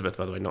 that's Elizabeth,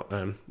 by the way,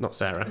 not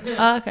Sarah.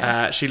 Oh,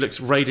 okay. She looks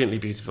radiantly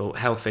beautiful,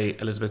 healthy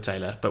Elizabeth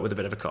Taylor, but with a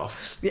bit of a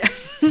cough. Yeah.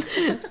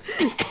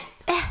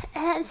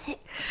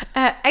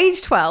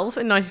 Age 12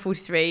 in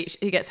 1943,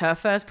 she gets her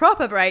first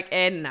proper break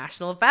in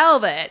National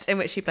Velvet, in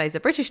which she plays a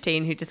British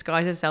teen who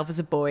disguises herself as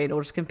a boy in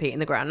order to compete in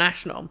the Grand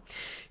National.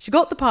 She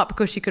got the part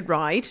because she could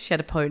ride. She had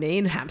a pony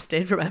in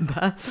Hampstead,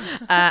 remember?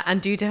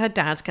 And due to her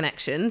dad's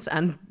connections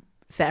and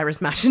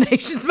Sarah's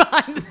machinations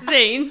behind the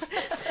scenes.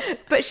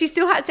 But she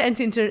still had to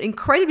enter into an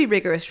incredibly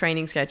rigorous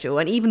training schedule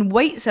and even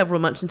wait several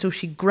months until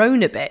she'd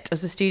grown a bit,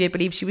 as the studio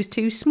believed she was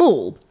too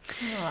small.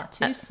 Oh,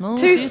 too small.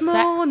 Too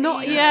small, sexy,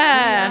 not... too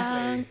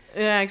Yeah. young.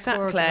 Yeah,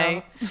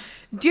 exactly.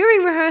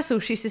 During rehearsal,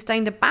 she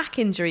sustained a back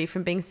injury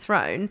from being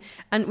thrown,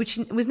 and which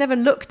was never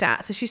looked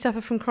at, so she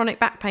suffered from chronic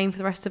back pain for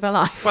the rest of her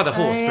life. By the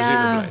horse,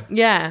 presumably.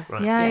 Yeah.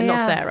 Right. Yeah, not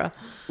Sarah.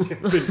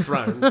 Been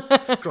thrown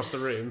across the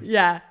room.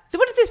 Yeah. So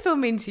what does this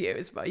film mean to you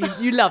as well?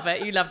 You love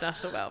it. You love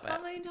National Velvet.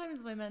 How many times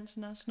have I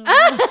mentioned National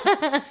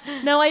Velvet?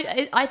 No,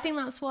 I think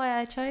that's why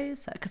I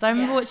chose her. Because I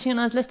remember watching it when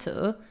I was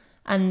little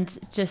and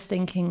just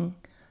thinking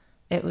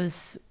it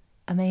was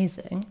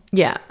amazing.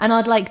 Yeah. And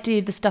I'd like do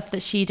the stuff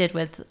that she did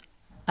with,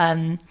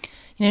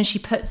 she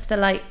puts the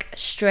like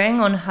string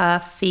on her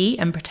feet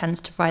and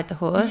pretends to ride the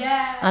horse.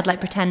 Yeah. I'd like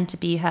pretend to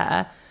be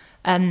her.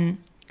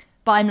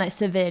 But I'm like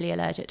severely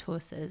allergic to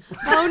horses.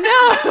 Oh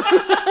no!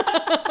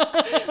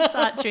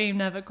 That dream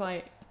never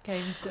quite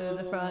came to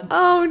the front.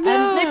 Oh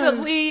no! No, but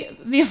me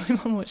and my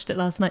mum watched it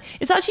last night.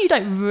 It's actually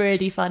like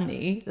really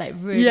funny, like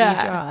really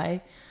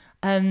dry.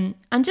 And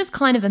just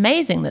kind of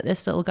amazing that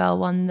this little girl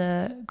won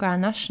the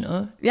Grand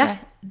National. Yeah.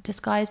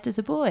 Disguised as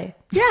a boy.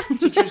 Yeah.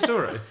 It's a true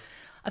story.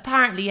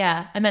 Apparently,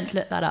 yeah. I meant to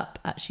look that up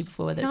actually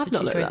before whether it's I've a not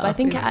true looked story, that but I up.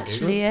 think Yeah, it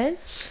actually Google.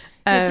 is.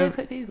 Yeah, do a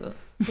quick Google.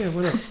 Yeah,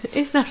 why not?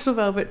 Is National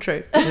Velvet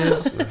true?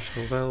 Yes,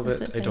 National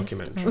Velvet, a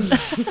documentary.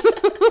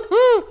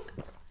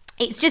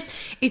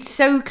 It's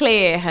so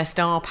clear her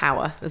star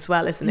power as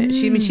well, isn't it?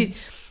 She's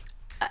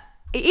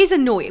it is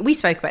annoying. We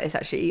spoke about this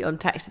actually on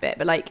text a bit,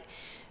 but like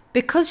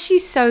because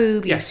she's so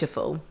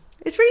beautiful,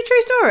 it's a really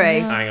true story.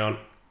 Hang on.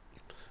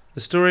 The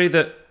story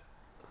that...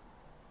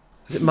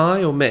 Is it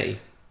My or Me?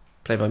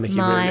 Played by Mickey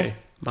Rooney.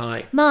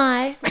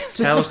 My.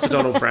 Tells to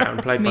Donald Brown,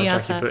 played by Me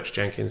as Jackie her. Butch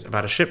Jenkins,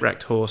 about a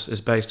shipwrecked horse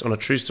is based on a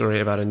true story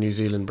about a New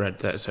Zealand bred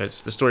there. So it's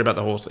the story about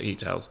the horse that he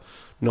tells,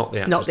 not the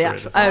actual Not the story.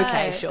 actual. Of the film.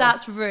 Okay, sure.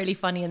 That's really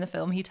funny in the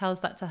film. He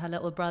tells that to her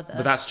little brother.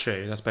 But that's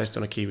true. That's based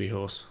on a Kiwi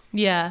horse.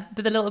 Yeah,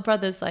 but the little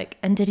brother's like,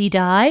 and did he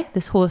die?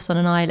 This horse on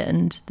an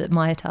island that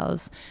Maya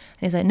tells.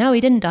 And he's like, no, he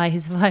didn't die. He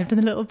survived. And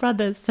the little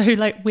brother's so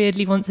like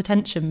weirdly wants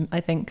attention,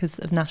 I think, because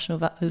of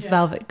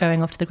Velvet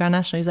going off to the Grand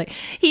National. He's like,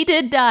 he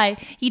did die.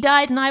 He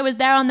died and I was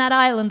there on that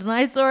island and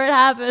I saw it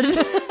happen. He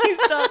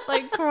starts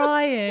like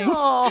crying.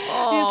 Aww.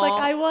 He's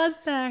like, I was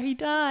there. He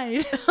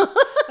died.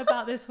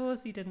 About this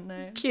horse he didn't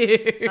know.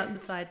 Cute. That's a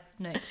side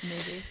note to the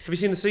movie. Have you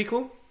seen the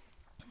sequel?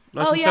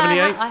 Oh, 1978?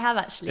 yeah, I have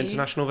actually.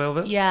 International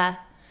Velvet? Yeah.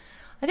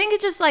 I think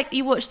it's just like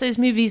you watch those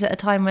movies at a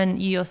time when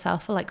you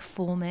yourself are like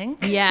forming.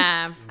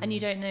 Yeah. And you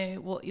don't know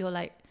what you're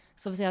like.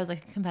 So obviously I was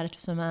like a competitive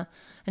swimmer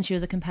and she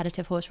was a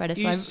competitive horse rider.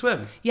 You used to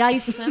swim? Yeah, I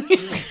used to swim.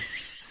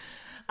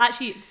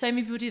 Actually, so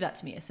many people do that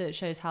to me. So it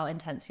shows how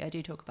intensely I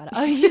do talk about it.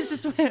 Oh, I used to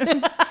swim.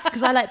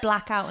 Because I like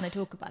black out when I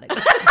talk about it.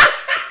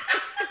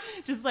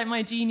 Just like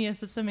my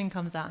genius of swimming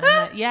comes out. And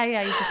I'm like, yeah,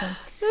 I used to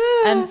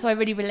swim. So I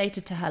really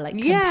related to her like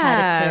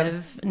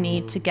competitive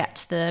need to get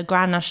to the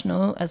Grand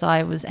National as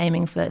I was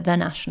aiming for the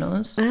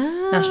Nationals,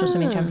 National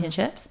Swimming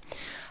Championships.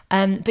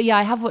 But yeah,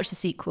 I have watched the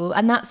sequel,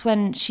 and that's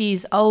when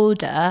she's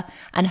older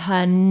and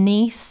her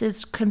niece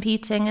is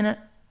competing in it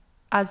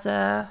as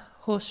a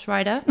horse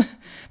rider,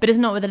 but it's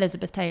not with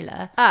Elizabeth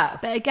Taylor. Oh.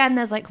 But again,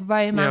 there's like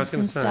romance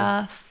and say.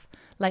 stuff.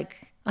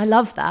 Like, I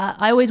love that.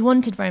 I always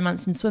wanted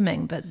romance in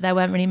swimming, but there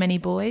weren't really many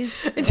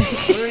boys. Were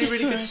there any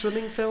really good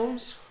swimming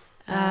films?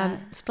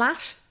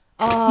 Splash?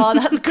 Oh,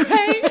 that's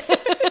great.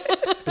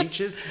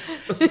 Beaches?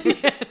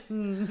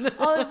 Oh,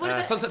 what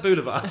about- Sunset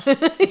Boulevard?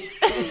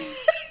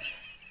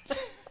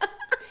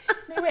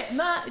 no, wait,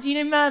 do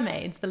you know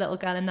Mermaids, the little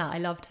girl in that? I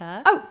loved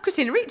her. Oh,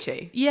 Christina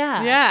Ricci.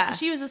 Yeah. Yeah.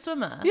 She was a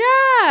swimmer. Yeah.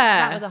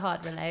 That was a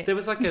hard relate. There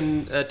was like a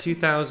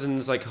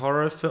 2000s like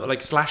horror film,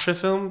 like slasher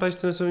film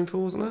based in a swimming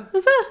pool, wasn't there?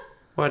 Was there?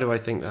 Why do I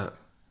think that?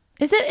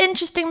 Is it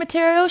interesting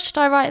material? Should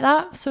I write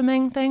that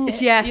swimming thing?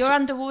 Yes. You're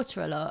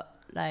underwater a lot.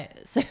 Like,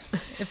 so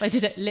if I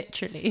did it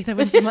literally, there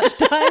wouldn't be much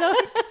dialogue.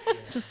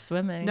 Just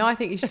swimming. No, I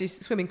think you should do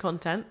swimming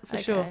content for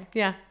Okay. sure.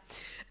 Yeah.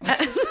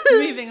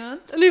 Moving on.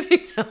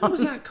 Moving on. What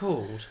was that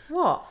called?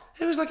 What?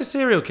 It was like a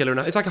serial killer.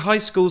 It's like a high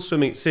school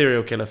swimming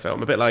serial killer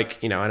film. A bit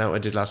like, I Know What I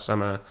Did Last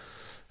Summer,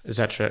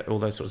 etc. All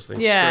those sorts of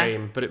things. Yeah.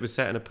 Scream, but it was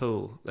set in a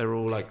pool. They were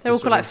all like... They're all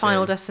called like swimming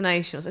Final team.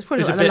 Destinations. It's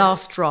probably It's like a The bit-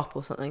 Last Drop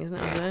or something, isn't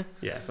it? I don't know.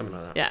 Yeah, something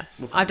like that. Yeah.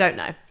 We'll I find don't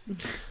know.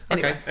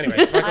 Okay,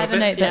 anyway. I have a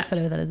notebook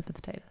full with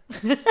Elizabeth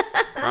Taylor.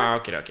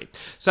 Okay.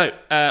 So,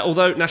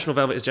 although National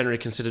Velvet is generally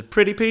considered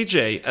pretty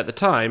PG, at the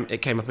time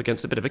it came up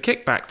against a bit of a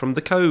kickback from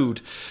the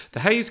Code.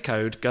 The Hays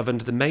Code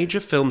governed the major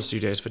film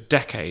studios for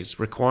decades,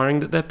 requiring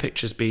that their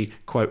pictures be,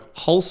 quote,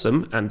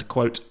 wholesome and,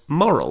 quote,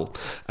 moral,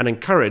 and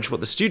encourage what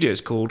the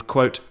studios called,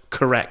 quote,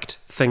 correct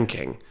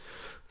thinking.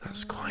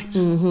 That's quite...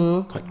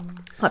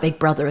 Like Big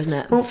Brother, isn't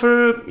it? Well,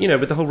 for,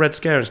 with the whole Red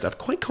Scare and stuff,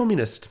 quite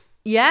communist.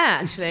 Yeah,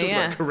 actually, Talking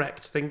yeah. about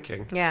correct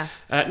thinking. Yeah.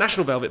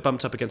 National Velvet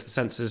bumped up against the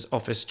censor's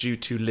office due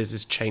to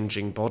Liz's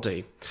changing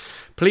body.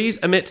 Please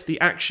omit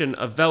the action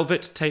of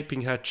Velvet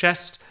taping her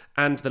chest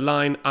and the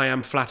line, I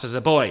am flat as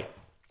a boy.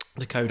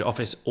 The Code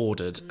Office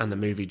ordered, and the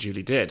movie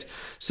duly did.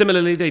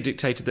 Similarly, they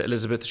dictated that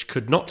Elizabeth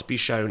could not be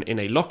shown in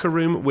a locker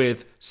room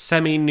with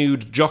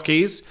semi-nude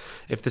jockeys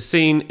if the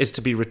scene is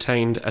to be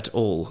retained at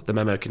all. The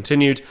memo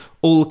continued,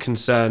 all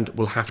concerned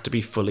will have to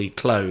be fully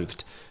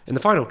clothed. In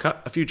the final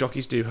cut, a few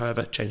jockeys do,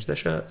 however, change their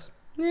shirts.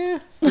 Yeah.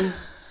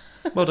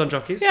 Well done,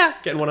 jockeys. Yeah.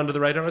 Getting one under the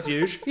radar as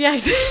usual. Yeah.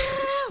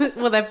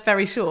 Well, they're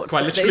very short. Quite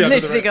so literally, they under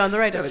the literally go on the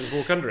radar. Yeah, they just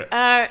walk under it.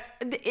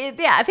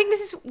 Yeah, I think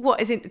this is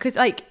what is in, because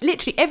like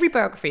literally every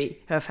biography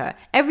of her,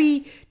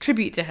 every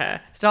tribute to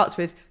her starts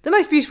with the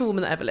most beautiful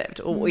woman that ever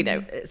lived, or you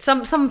know,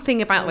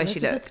 something about where she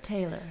Elizabeth looked.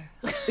 Taylor.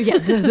 Yeah,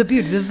 the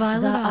beauty, the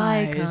violet The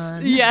eyes.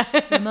 icon. Yeah.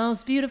 The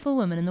most beautiful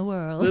woman in the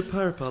world. The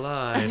purple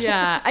eye.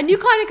 Yeah, and you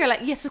kind of go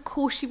like, yes, of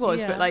course she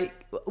was, Yeah. but like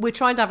we're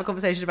trying to have a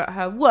conversation about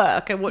her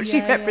work and what she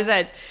Yeah, yeah.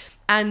 represents,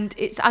 and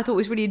I thought it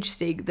was really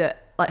interesting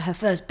that like her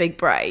first big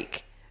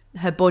break,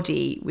 her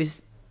body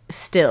was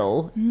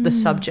still the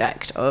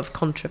subject of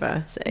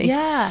controversy.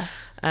 Yeah,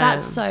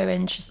 that's so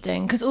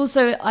interesting. Because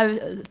also I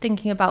was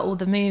thinking about all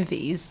the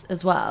movies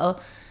as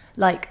well.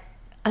 Like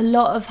a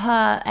lot of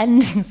her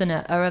endings in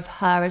it are of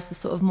her as the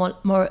sort of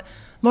more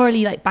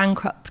morally like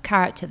bankrupt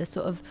character, the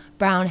sort of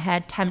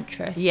brown-haired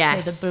temptress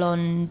Yes. to the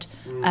blonde.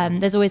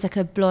 There's always like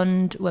a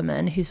blonde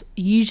woman who's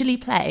usually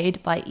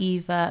played by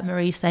Eva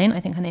Marie Saint, I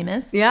think her name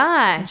is. Yes.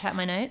 I can check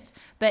my notes.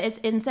 But it's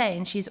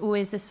insane. She's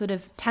always this sort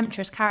of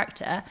temptress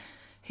character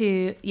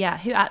who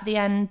at the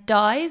end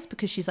dies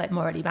because she's like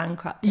morally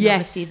bankrupt. And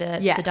Yes. obviously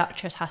the Yeah.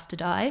 seductress has to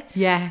die.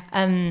 Yeah.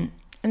 And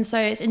so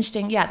it's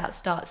interesting, that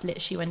starts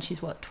literally when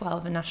she's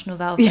 12 in National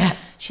Velvet. Yeah.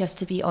 She has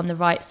to be on the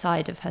right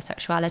side of her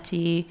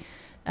sexuality,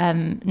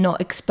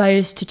 not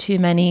exposed to too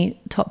many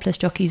topless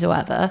jockeys or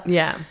whatever.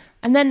 Yeah.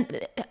 And then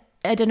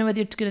I don't know whether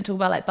you're going to talk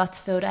about like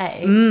Butterfield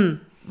A,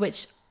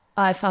 which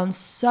I found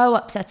so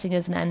upsetting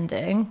as an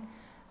ending,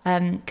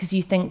 because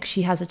you think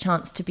she has a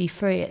chance to be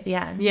free at the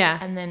end. Yeah.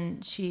 And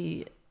then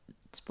she,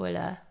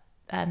 spoiler,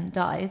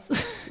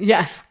 dies.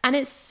 Yeah. And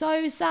it's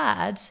so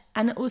sad.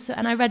 And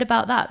I read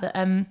about that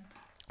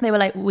they were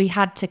like, you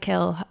have to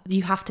kill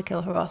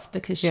her off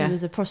because she Yeah.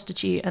 was a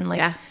prostitute, and like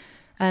Yeah.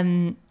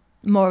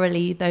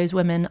 morally those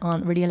women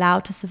aren't really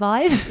allowed to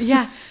survive.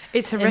 Yeah.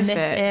 It's horrific. In this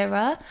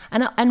era.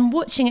 And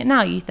watching it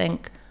now, you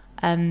think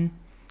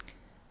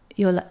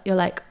you're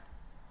like,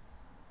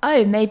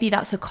 oh, maybe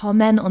that's a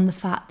comment on the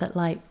fact that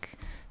like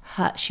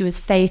she was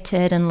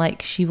fated and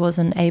like she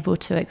wasn't able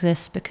to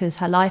exist because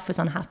her life was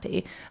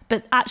unhappy.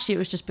 But actually it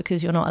was just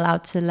because you're not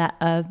allowed to let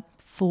a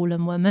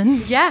fallen woman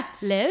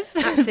live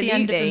at the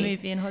end of a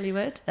movie in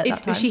Hollywood at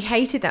that time. She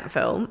hated that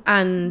film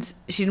and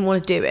she didn't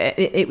want to do it.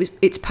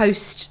 It's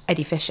post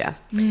Eddie Fisher.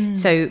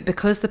 So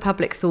because the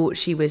public thought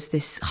she was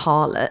this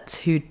harlot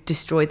who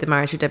destroyed the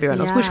marriage with Debbie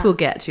Reynolds, which we'll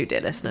get to,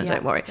 dear listener,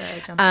 don't worry.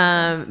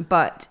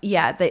 But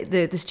yeah,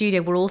 the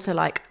studio were also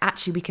like,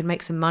 actually we can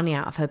make some money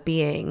out of her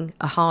being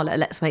a harlot.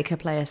 Let's make her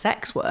play a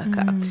sex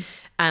worker.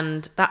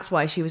 And that's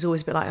why she was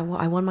always a bit like,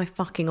 I won my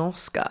fucking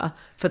Oscar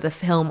for the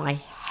film I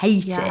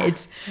hated,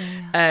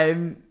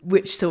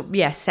 which sort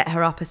of, set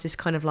her up as this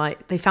kind of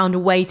like, they found a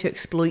way to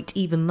exploit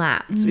even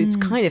that. So it's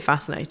kind of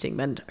fascinating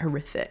and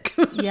horrific.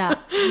 Yeah.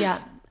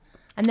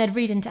 And they'd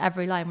read into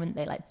every line, wouldn't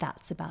they? Like,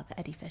 that's about the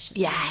Eddie Fisher.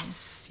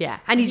 Yes, yeah.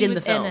 And he's in the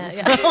film. Was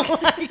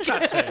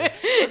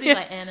he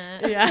like in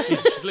it? Yeah.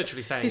 He's just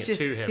literally saying it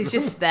to him. He's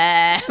just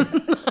there.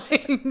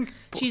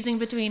 Choosing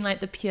between like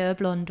the pure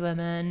blonde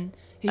woman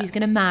who he's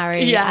going to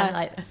marry and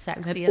like the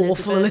sexy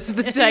awful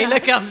Elizabeth Taylor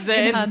comes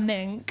in. her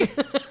mink.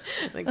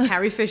 Like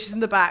Carrie Fisher's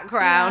in the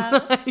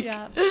background.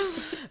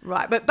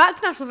 Right, but back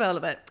to National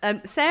Velvet.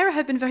 Sarah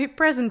had been very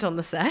present on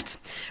the set,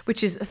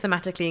 which is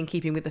thematically in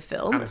keeping with the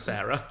film. And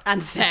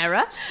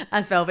Sarah,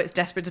 as Velvet's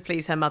desperate to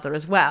please her mother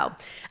as well.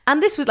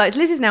 And this was like,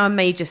 Liz is now a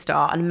major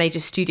star and a major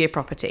studio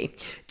property.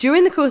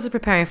 During the course of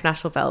preparing for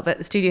National Velvet,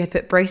 the studio had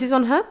put braces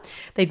on her.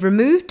 They'd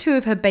removed 2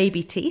 of her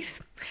baby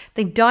teeth.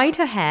 They dyed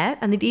her hair,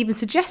 and they'd even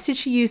suggested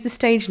she use the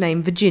stage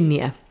name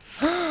Virginia.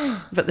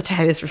 But the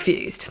Taylors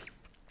refused.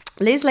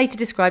 Liz later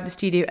described the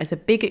studio as a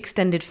big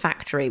extended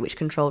factory which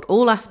controlled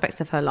all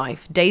aspects of her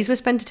life. Days were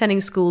spent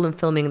attending school and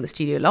filming in the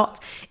studio lot,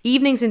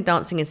 evenings in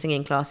dancing and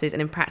singing classes,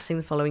 and in practicing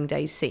the following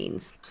day's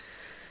scenes.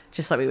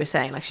 Just like we were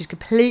saying, like she's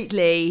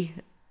completely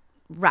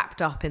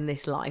wrapped up in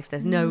this life.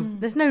 There's no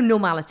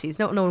normality. It's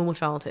not a normal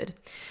childhood.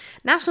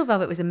 National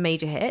Velvet was a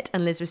major hit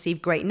and Liz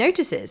received great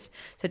notices.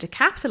 So to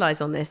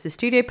capitalise on this, the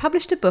studio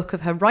published a book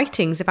of her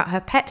writings about her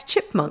pet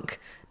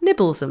chipmunk,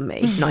 Nibbles and Me,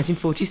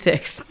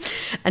 1946.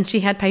 And she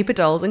had paper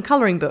dolls and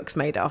colouring books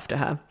made after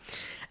her.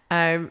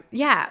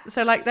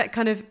 So like that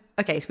kind of,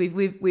 okay, so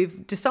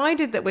we've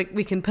decided that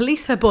we can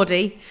police her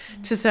body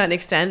to a certain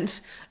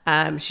extent.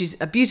 She's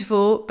a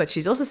beautiful, but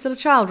she's also still a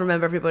child,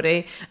 remember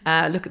everybody.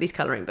 Look at these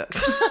colouring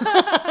books.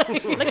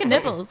 Look at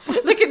Nibbles.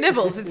 Look at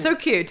Nibbles. It's so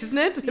cute, isn't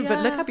it? Yeah.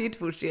 But look how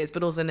beautiful she is,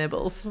 but also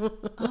Nibbles.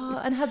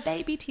 And her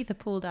baby teeth are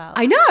pulled out.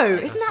 I know.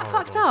 Isn't that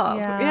fucked up?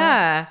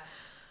 Yeah.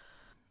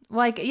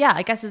 Well,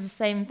 I guess it's the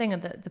same thing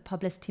of the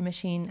publicity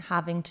machine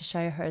having to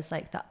show her as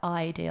like the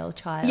ideal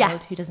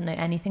child who doesn't know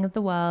anything of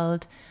the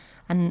world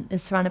and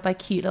is surrounded by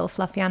cute little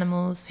fluffy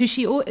animals who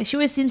she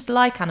always seems to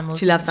like animals.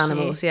 She loves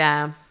animals,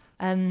 yeah.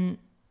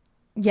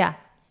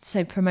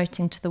 So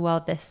promoting to the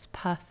world this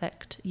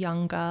perfect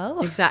young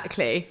girl.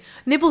 Exactly.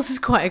 Nibbles is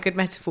quite a good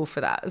metaphor for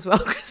that as well,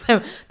 because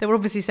there were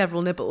obviously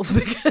several nibbles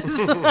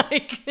because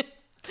like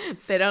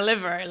They don't live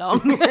very long.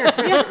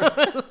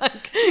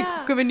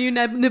 Give me new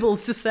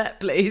nibbles to set,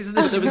 please.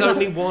 There was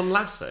only one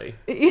lassie.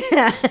 Yeah.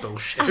 That's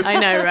bullshit. I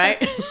know,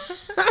 right?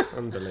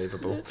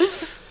 Unbelievable.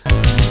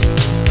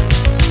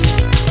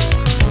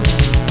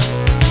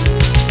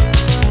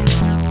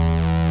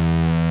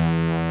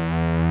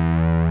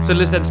 So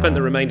Liz then spent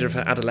the remainder of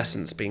her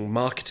adolescence being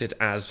marketed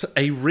as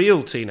a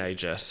real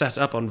teenager, set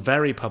up on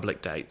very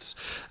public dates.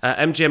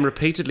 MGM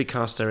repeatedly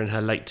cast her in her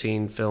late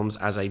teen films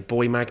as a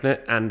boy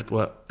magnet, and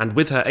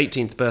with her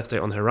 18th birthday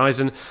on the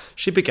horizon,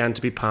 she began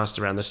to be passed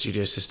around the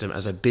studio system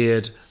as a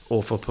beard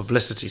or for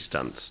publicity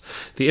stunts.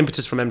 The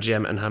impetus from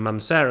MGM and her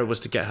mum Sarah was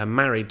to get her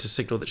married to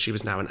signal that she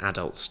was now an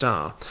adult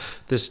star.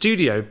 The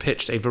studio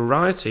pitched a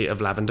variety of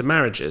lavender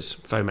marriages,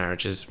 faux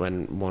marriages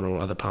when one or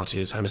other party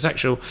is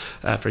homosexual,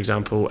 for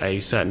example, a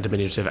certain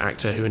diminutive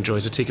actor who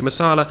enjoys a tikka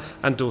masala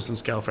and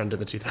Dawson's girlfriend in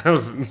the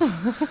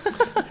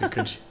 2000s. Who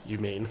could you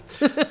mean?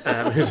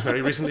 Who's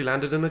very recently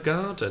landed in a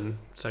garden,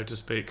 so to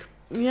speak.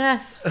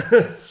 Yes.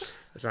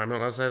 I'm not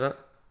allowed to say that?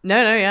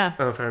 No, yeah.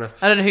 Oh, fair enough.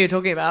 I don't know who you're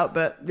talking about,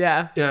 but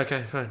yeah. Yeah,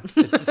 okay, fine.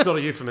 It's not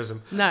a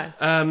euphemism. No.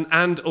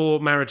 And or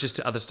marriages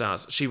to other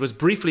stars. She was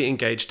briefly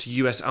engaged to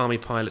US Army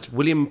pilot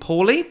William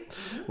Pawley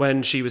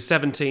when she was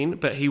 17,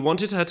 but he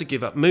wanted her to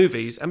give up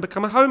movies and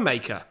become a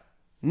homemaker.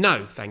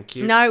 No, thank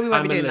you. No, we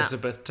won't I'm be doing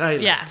Elizabeth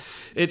Taylor. Yeah.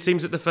 It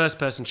seems that the first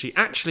person she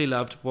actually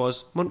loved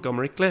was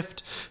Montgomery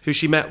Clift, who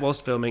she met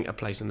whilst filming A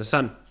Place in the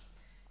Sun.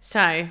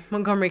 So,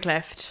 Montgomery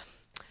Clift.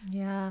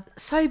 Yeah.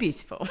 So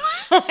beautiful.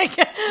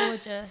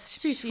 Gorgeous.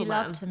 Beautiful She man.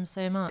 loved him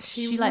so much.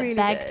 She like really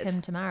begged did.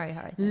 him to marry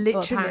her, I think. Literally.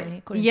 Well, apparently,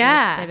 according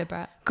Yeah. to David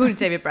Brett. According to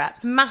David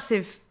Brett.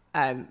 Massive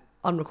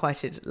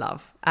unrequited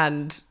love.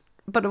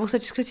 But also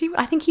just because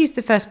I think he was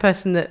the first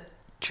person that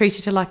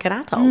treated her like an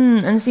adult.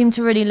 And seemed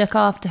to really look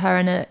after her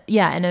in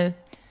a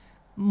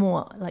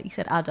more, like you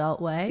said,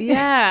 adult way.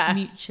 Yeah.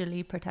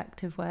 Mutually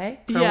protective way.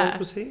 How old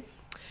was he?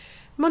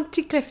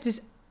 Monty Clift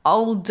is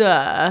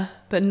older,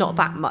 but not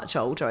that much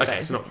older. I Okay, don't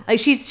it's think. not- Like,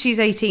 she's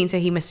 18, so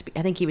he must be.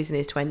 I think he was in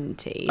his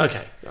 20s.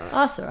 Okay. All right.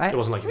 That's all right. It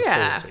wasn't like he was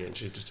Yeah. 40 and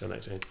she just turned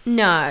 18.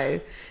 No,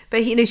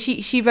 but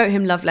she wrote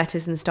him love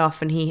letters and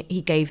stuff, and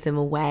he gave them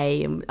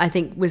away, and I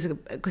think was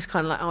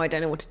kind of like, I don't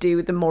know what to do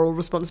with the moral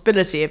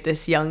responsibility of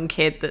this young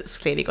kid that's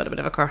clearly got a bit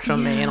of a crush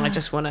on me, and I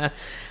just want to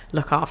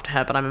look after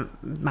her, but I'm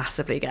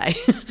massively gay.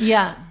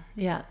 Yeah.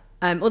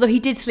 Although he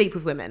did sleep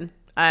with women,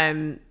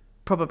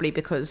 probably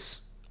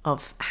because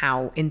of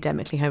how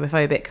endemically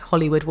homophobic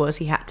Hollywood was.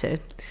 He had to,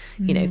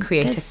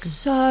 create There's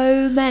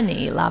so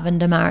many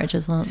lavender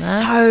marriages, aren't there?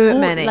 So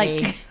many.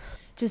 Like,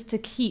 just to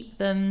keep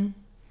them.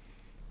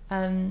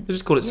 They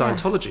just call it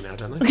Scientology now,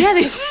 don't they?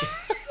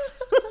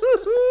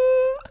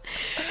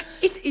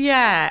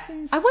 Yeah,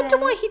 I wonder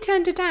why he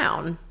turned her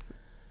down.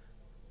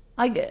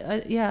 I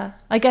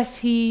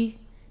guess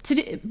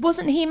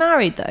wasn't he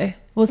married though?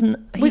 Wasn't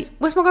he?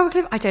 Was Montgomery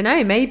Clift? I don't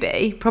know.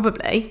 Maybe,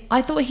 probably.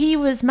 I thought he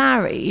was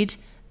married,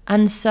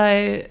 and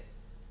so,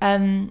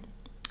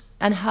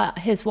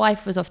 his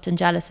wife was often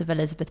jealous of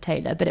Elizabeth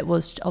Taylor, but it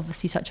was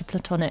obviously such a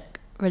platonic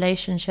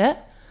relationship.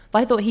 But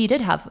I thought he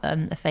did have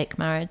a fake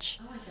marriage.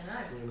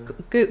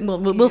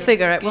 We'll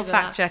figure it. We'll Google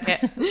fact check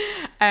it.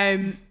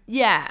 And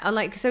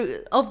so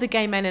of the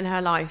gay men in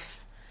her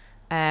life,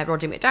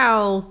 Roddy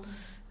McDowell,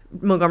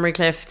 Montgomery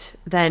Clift,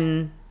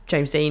 then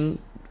James Dean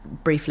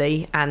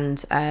briefly,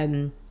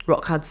 and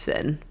Rock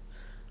Hudson.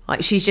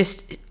 Like, she's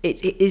just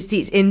it's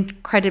these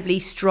incredibly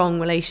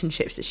strong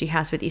relationships that she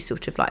has with these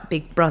sort of like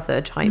big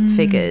brother type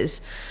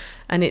figures,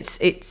 and it's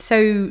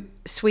so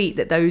sweet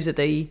that those are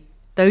the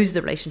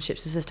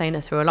relationships that sustain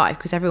her through her life,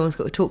 because everyone's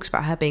got talks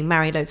about her being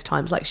married loads of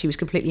times like she was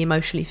completely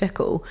emotionally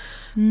fickle.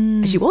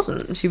 And she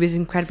wasn't. She was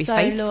incredibly So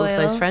faithful to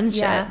those loyal.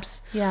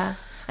 friendships. Yeah.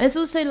 And it's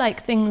also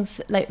like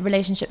things like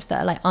relationships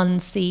that are like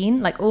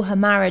unseen, like all her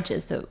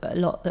marriages that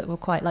were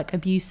quite like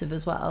abusive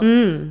as well,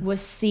 were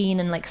seen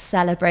and like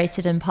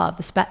celebrated and part of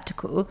the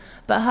spectacle.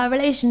 But her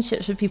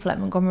relationships with people like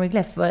Montgomery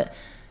Clift were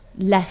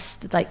less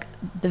like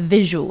the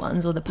visual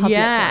ones or the public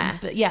ones,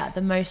 but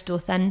the most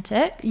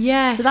authentic.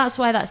 Yes. So that's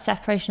why that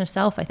separation of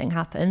self, I think,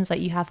 happens.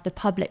 Like, you have the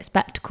public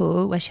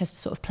spectacle where she has to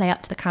sort of play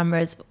up to the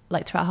cameras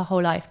like throughout her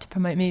whole life to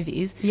promote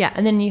movies. Yeah.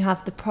 And then you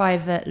have the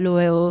private,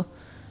 loyal,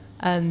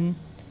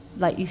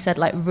 like you said,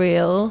 like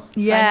real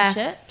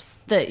friendships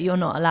that you're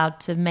not allowed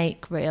to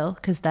make real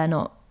because they're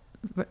not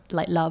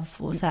like love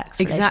or sex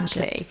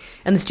relationships.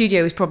 And the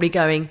studio is probably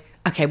going,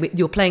 okay,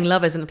 you're playing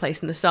lovers in A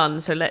Place in the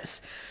Sun, so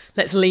let's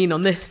lean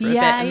on this for a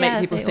bit and make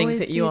people think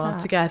that you are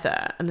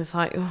together. And it's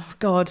like, oh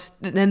God.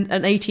 And then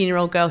an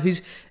 18-year-old girl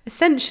who's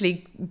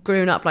essentially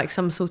grown up like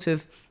some sort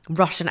of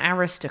Russian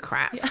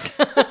aristocrat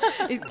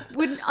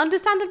would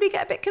understandably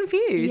get a bit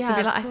confused and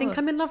be like, I think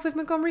I'm in love with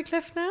Montgomery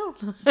Clift now.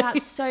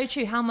 That's so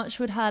true. How much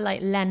would her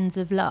like lens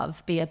of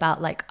love be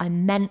about like,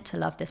 I'm meant to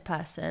love this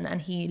person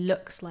and he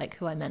looks like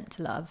who I meant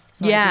to love,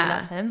 so I do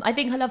love him. I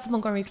think her love for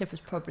Montgomery Clift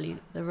was probably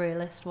the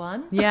realest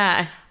one.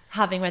 Yeah.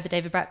 Having read the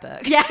David Brett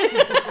book. Yeah.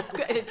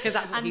 Because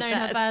that's what and he known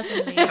says.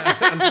 her personally.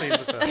 And seen the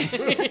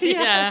film.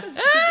 Yeah.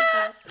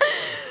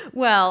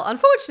 Well,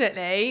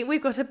 unfortunately,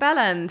 we've got a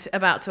bellend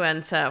about to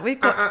enter.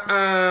 We've got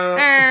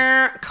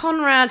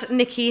Conrad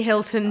Nicky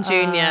Hilton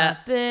Jr.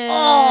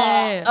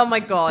 Oh my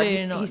God.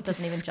 He's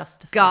doesn't even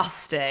justify.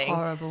 Disgusting.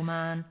 Horrible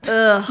man.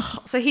 Ugh.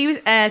 So he was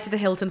heir to the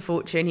Hilton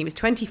fortune. He was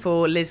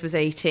 24, Liz was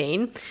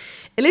 18.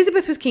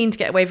 Elizabeth was keen to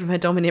get away from her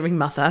domineering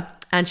mother,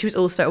 and she was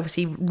also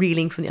obviously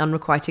reeling from the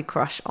unrequited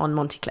crush on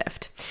Monty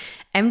Clift.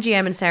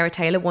 MGM and Sarah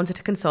Taylor wanted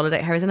to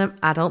consolidate her as an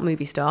adult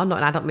movie star, not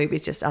in adult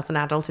movies, just as an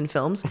adult in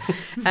films.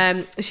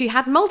 She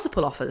had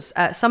multiple offers,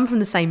 some from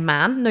the same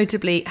man,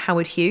 notably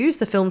Howard Hughes,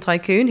 the film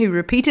tycoon, who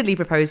repeatedly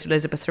proposed to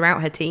Elizabeth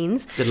throughout her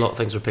teens. Did a lot of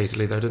things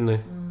repeatedly, though, didn't he?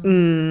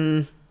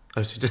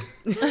 Oh, so he did.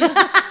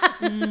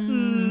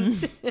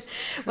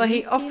 Well,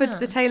 he offered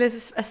the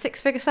Taylors a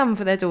six-figure sum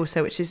for their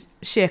daughter, which is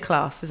sheer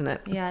class, isn't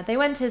it? Yeah, they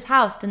went to his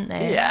house, didn't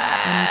they?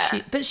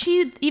 Yeah. And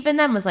she even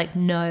then was like,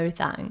 no,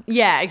 thanks.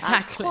 Yeah, exactly.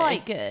 That's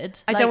quite good.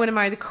 I don't want to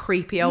marry the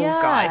creepy old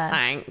guy,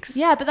 thanks.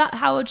 Yeah, but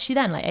how old was she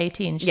then? Like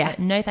 18? She's like,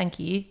 no, thank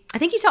you. I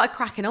think he started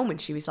cracking on when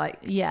she was like...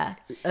 Yeah.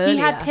 earlier. He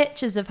had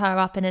pictures of her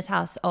up in his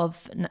house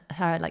of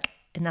her like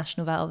in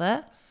National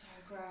Velvet. So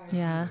gross.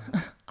 Yeah.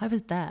 I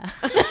was there.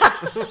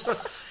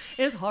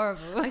 It was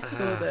horrible. I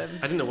saw them.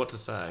 I didn't know what to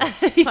say.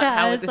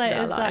 Yeah, I was like,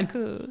 is that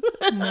cool?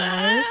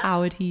 No,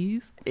 Howard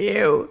Hughes.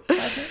 Ew.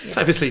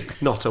 Obviously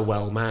not a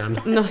well man.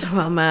 Not a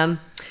well man.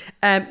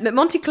 But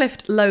Monty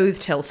Clift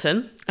loathed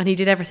Hilton, and he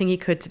did everything he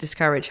could to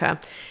discourage her.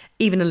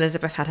 Even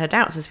Elizabeth had her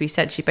doubts, as we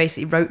said. She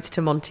basically wrote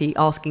to Monty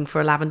asking for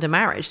a lavender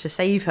marriage to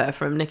save her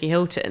from Nicky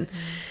Hilton.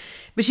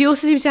 But she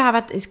also seems to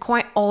have this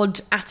quite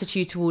odd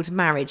attitude towards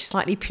marriage,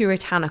 slightly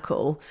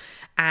puritanical.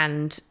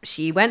 And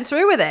she went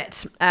through with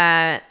it.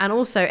 And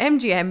also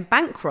MGM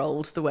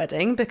bankrolled the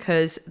wedding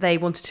because they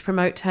wanted to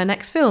promote her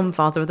next film,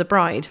 Father of the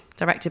Bride,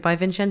 directed by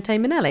Vincente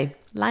Minnelli,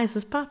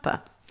 Liza's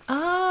papa.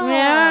 Oh,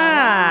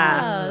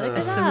 yeah. Wow, look at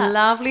There's some that.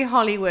 lovely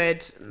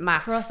Hollywood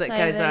maths that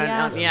goes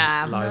Crossover, on.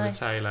 Yeah. Liza Nice.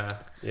 Taylor.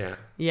 Yeah.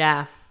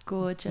 Yeah.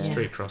 Gorgeous.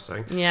 Street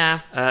crossing. Yeah.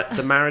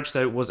 The marriage,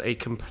 though, was a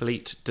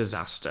complete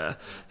disaster.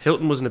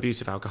 Hilton was an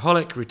abusive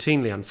alcoholic,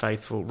 routinely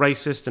unfaithful,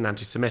 racist and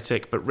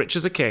anti-Semitic, but rich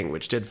as a king,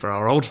 which did for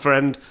our old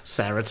friend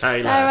Sarah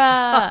Taylor.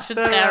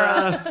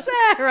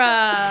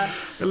 Sarah.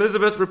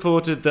 Elizabeth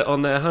reported that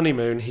on their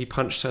honeymoon, he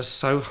punched her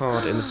so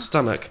hard in the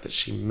stomach that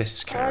she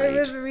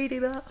miscarried.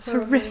 reading that. It's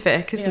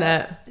horrific, isn't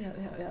it? Yeah.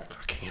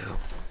 Fucking hell.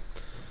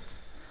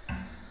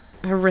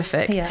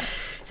 Horrific. Yeah.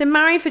 So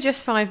married for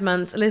just 5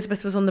 months,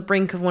 Elizabeth was on the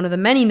brink of one of the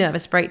many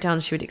nervous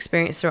breakdowns she would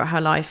experience throughout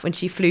her life when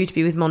she flew to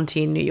be with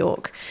Monty in New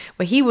York,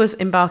 where he was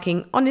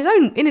embarking on his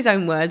own, in his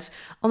own words,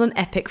 on an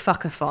epic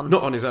fuckathon.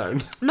 Not on his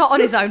own. Not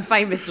on his own,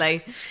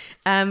 famously.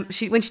 When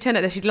she turned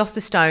up there, she'd lost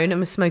a stone and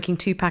was smoking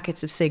 2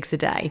 packets of cigs a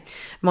day.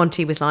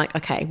 Monty was like,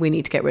 okay, we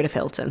need to get rid of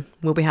Hilton.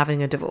 We'll be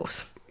having a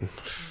divorce.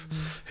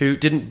 Who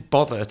didn't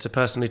bother to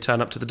personally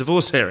turn up to the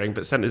divorce hearing,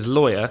 but sent his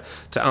lawyer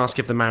to ask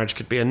if the marriage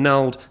could be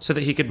annulled so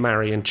that he could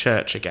marry in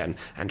church again.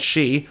 And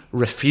she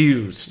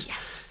refused.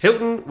 Yes.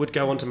 Hilton would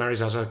go on to marry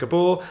Zsa Zsa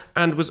Gabor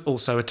and was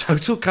also a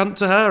total cunt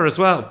to her as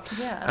well.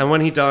 Yeah. And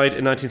when he died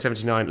in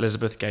 1979,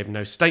 Elizabeth gave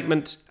no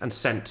statement and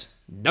sent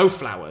no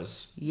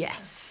flowers.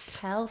 Yes.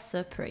 Tell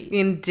surprise.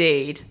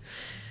 Indeed.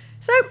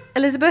 So,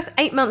 Elizabeth,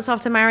 8 months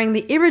after marrying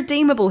the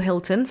irredeemable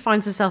Hilton,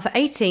 finds herself at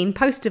 18,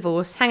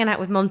 post-divorce, hanging out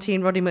with Monty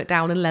and Roddy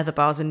McDowell in leather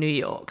bars in New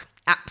York.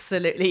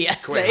 Absolutely,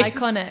 yes, please.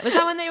 Iconic. Was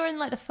that when they were in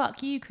like the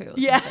Fuck You crew or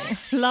something? Yeah.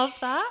 Love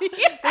that.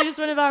 Yes. They just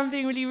went about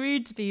being really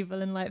rude to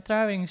people and like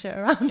throwing shit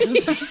around.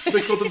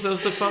 They called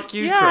themselves the Fuck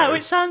You Yeah, crew.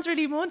 which sounds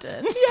really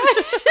modern.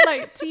 Yeah.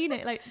 like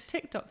teenage, like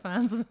TikTok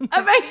fans or something.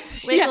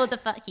 Amazing. We're Yeah. called the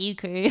Fuck You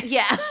crew.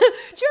 Yeah. Do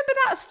you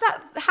remember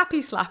that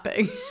happy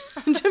slapping? Do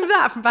you remember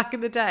that from back in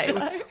the day?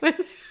 When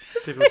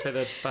People would take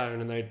their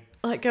phone and they'd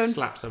like go and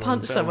slap someone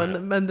punch and film someone,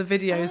 it. and the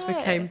videos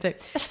became thing.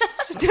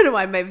 I don't know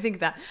why I made me think of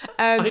that.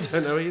 I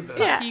don't know either.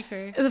 Yeah, Fuck You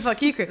crew. the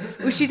Fuck You crew.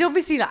 Well, she's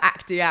obviously like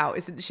acting out,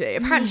 isn't she?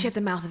 Apparently, she had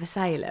the mouth of a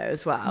sailor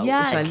as well,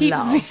 Yeah, which I it keeps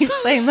love.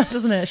 saying that,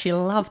 doesn't it? She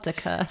loved to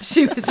curse.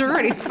 She was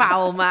really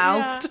foul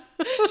mouthed.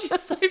 She's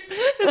so,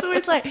 it's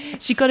always like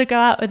she got to go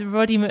out with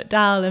Roddy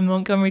McDowell and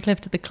Montgomery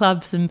Clift to the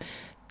clubs and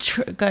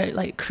go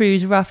like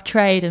cruise rough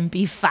trade and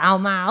be foul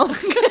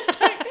mouthed.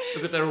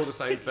 As if they're all the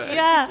same thing.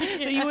 Yeah, but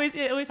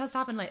it always has to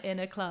happen like in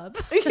a club.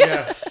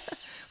 Yeah.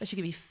 Where she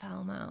could be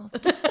foul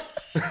mouthed.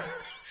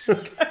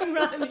 Going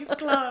around in these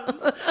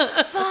clubs.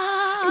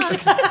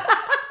 Fuck!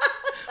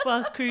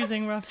 Whilst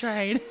cruising rough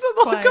trade.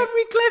 But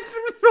Montgomery Clift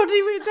and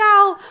Roddy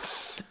McDowell.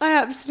 I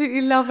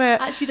absolutely love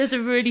it. Actually, there's a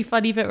really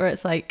funny bit where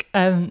it's like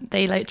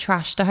they like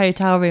trashed a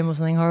hotel room or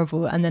something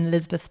horrible, and then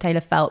Elizabeth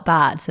Taylor felt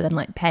bad, so then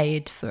like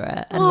paid for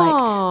it and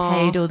like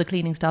paid all the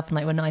cleaning stuff and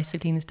like were nice to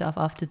cleaning stuff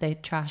after they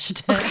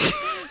trashed it.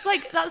 It's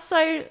like that's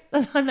so her.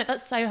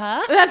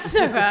 That's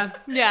so her.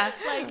 Yeah.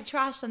 Like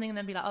trash something and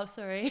then be like, oh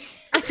sorry.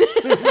 Pay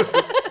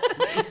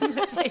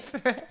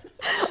for it.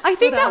 I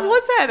think that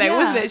was her though, Yeah.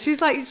 wasn't it? She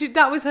was like,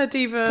 that was her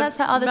diva. That's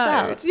her other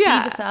mode. self.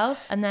 Yeah. Diva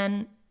self, and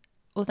then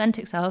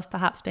authentic self,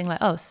 perhaps being like,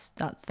 oh,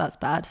 that's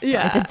bad.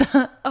 Yeah. I did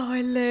that. Oh,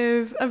 I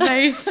live.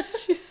 Amazing.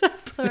 She's so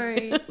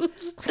Sorry.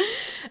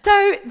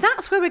 So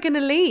that's where we're going to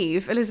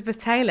leave Elizabeth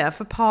Taylor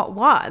for part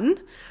 1.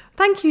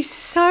 Thank you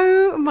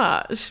so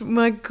much,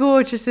 my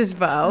gorgeous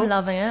Isobel. I'm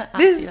loving it.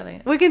 Absolutely loving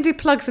it. We're going to do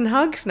plugs and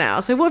hugs now.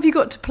 So what have you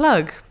got to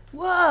plug?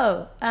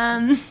 Whoa.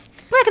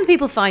 Where can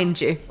people find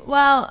you?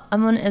 Well,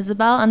 I'm on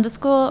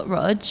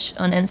Isobel_Rog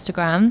on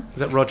Instagram. Is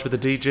that Rog with a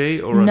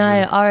DG or Rog?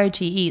 No,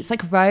 Roge. It's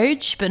like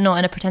Roge, but not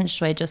in a pretentious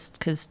way, just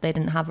because they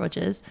didn't have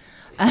Rogers.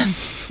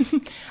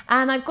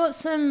 And I've got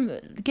some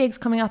gigs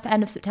coming up at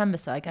end of September,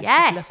 so I guess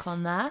just look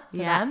on there for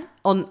them.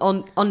 On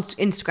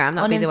Instagram,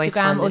 that'll be the way to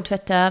find On Instagram or it.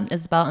 Twitter,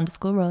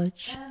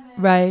 Isobel_Rog.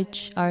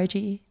 Roge,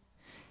 Roge.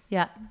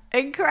 Yeah.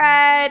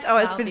 Incredible. Oh,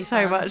 it's That'll been be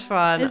so fun. much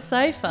fun. It's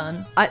so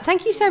fun.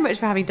 Thank you so much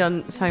for having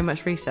done so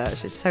much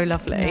research. It's so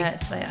lovely. Yeah,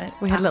 it's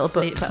like We had a little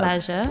book absolute club.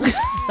 pleasure.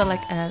 I feel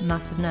like a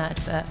massive nerd,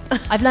 but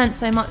I've learned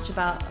so much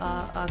about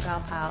our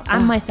girl pal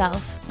and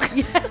myself.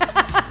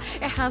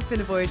 It has been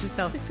a voyage of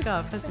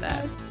self-discovery, hasn't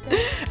it?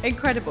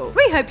 Incredible.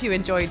 We hope you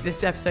enjoyed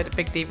this episode of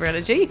Big Diva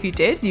Energy. If you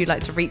did, and you'd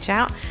like to reach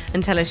out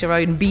and tell us your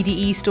own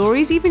BDE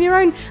stories, even your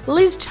own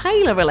Liz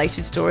Taylor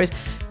related stories,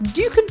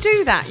 you can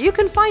do that. You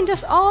can find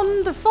us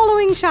on the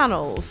following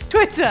channels: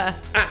 Twitter,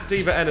 At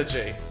Diva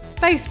Energy.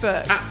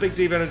 Facebook, At Big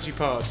Diva Energy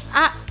Pod.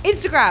 at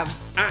Instagram,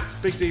 At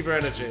Big Diva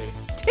Energy.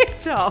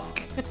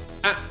 TikTok,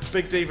 At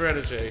Big Diva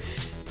Energy.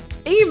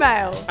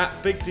 email,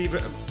 At Big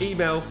Diva.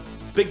 Email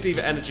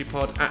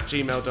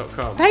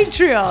bigdivaenergypod@gmail.com.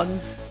 Patreon.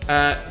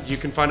 You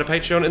can find a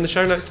Patreon in the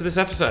show notes to this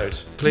episode.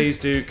 Please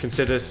do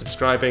consider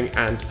subscribing,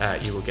 and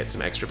you will get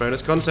some extra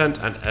bonus content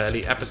and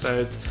early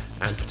episodes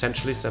and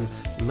potentially some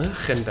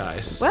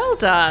merchandise. Well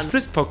done.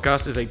 This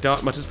podcast is a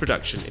Dark Mutters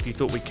production. If you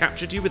thought we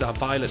captured you with our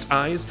violet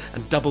eyes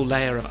and double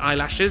layer of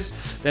eyelashes,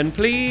 then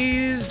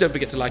please don't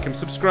forget to like and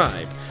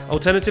subscribe.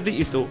 Alternatively,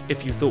 if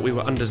you thought we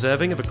were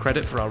undeserving of a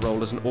credit for our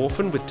role as an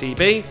orphan with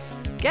TB,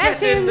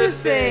 Get in the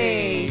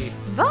sea.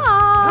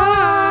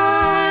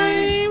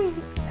 Bye.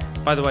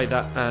 By the way,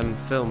 that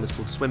film is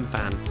called Swim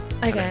Fan.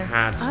 And Okay. it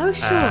had, Oh,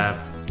 sure.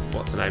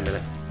 what's the name in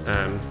it?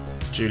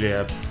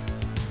 Julia.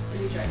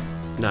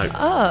 No.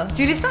 Oh,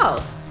 Julia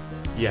Stiles.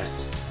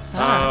 Yes.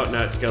 Oh, no,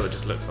 it's a girl that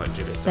just looks like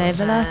Julia. Save Stiles.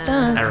 the Last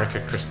Dance. Erica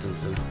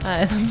Christensen. Oh,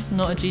 that's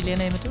not a Julia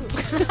name at all.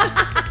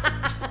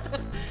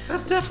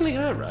 That's definitely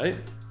her, right?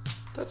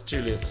 That's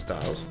Julia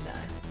Stiles.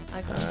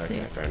 I can't see Okay,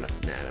 it. fair enough.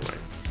 Nah, don't worry.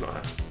 It's not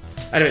her.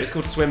 Anyway, it's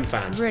called Swim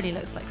Fan. Really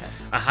looks like her.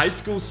 A high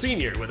school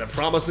senior with a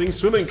promising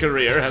swimming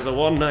career has a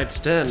one-night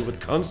stand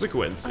with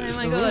consequences. Oh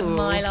my god,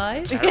 my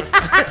life.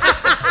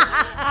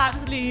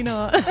 Absolutely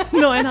not.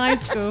 Not in high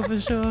school for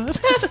sure.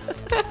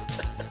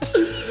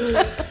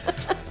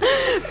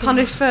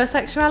 Punished for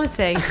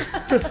sexuality.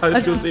 High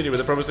school senior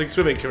with a promising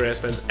swimming career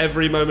spends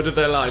every moment of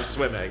their lives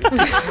swimming for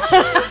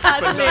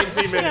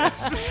 90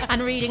 minutes.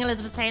 And reading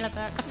Elizabeth Taylor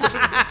books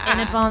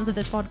in advance of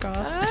this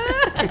podcast.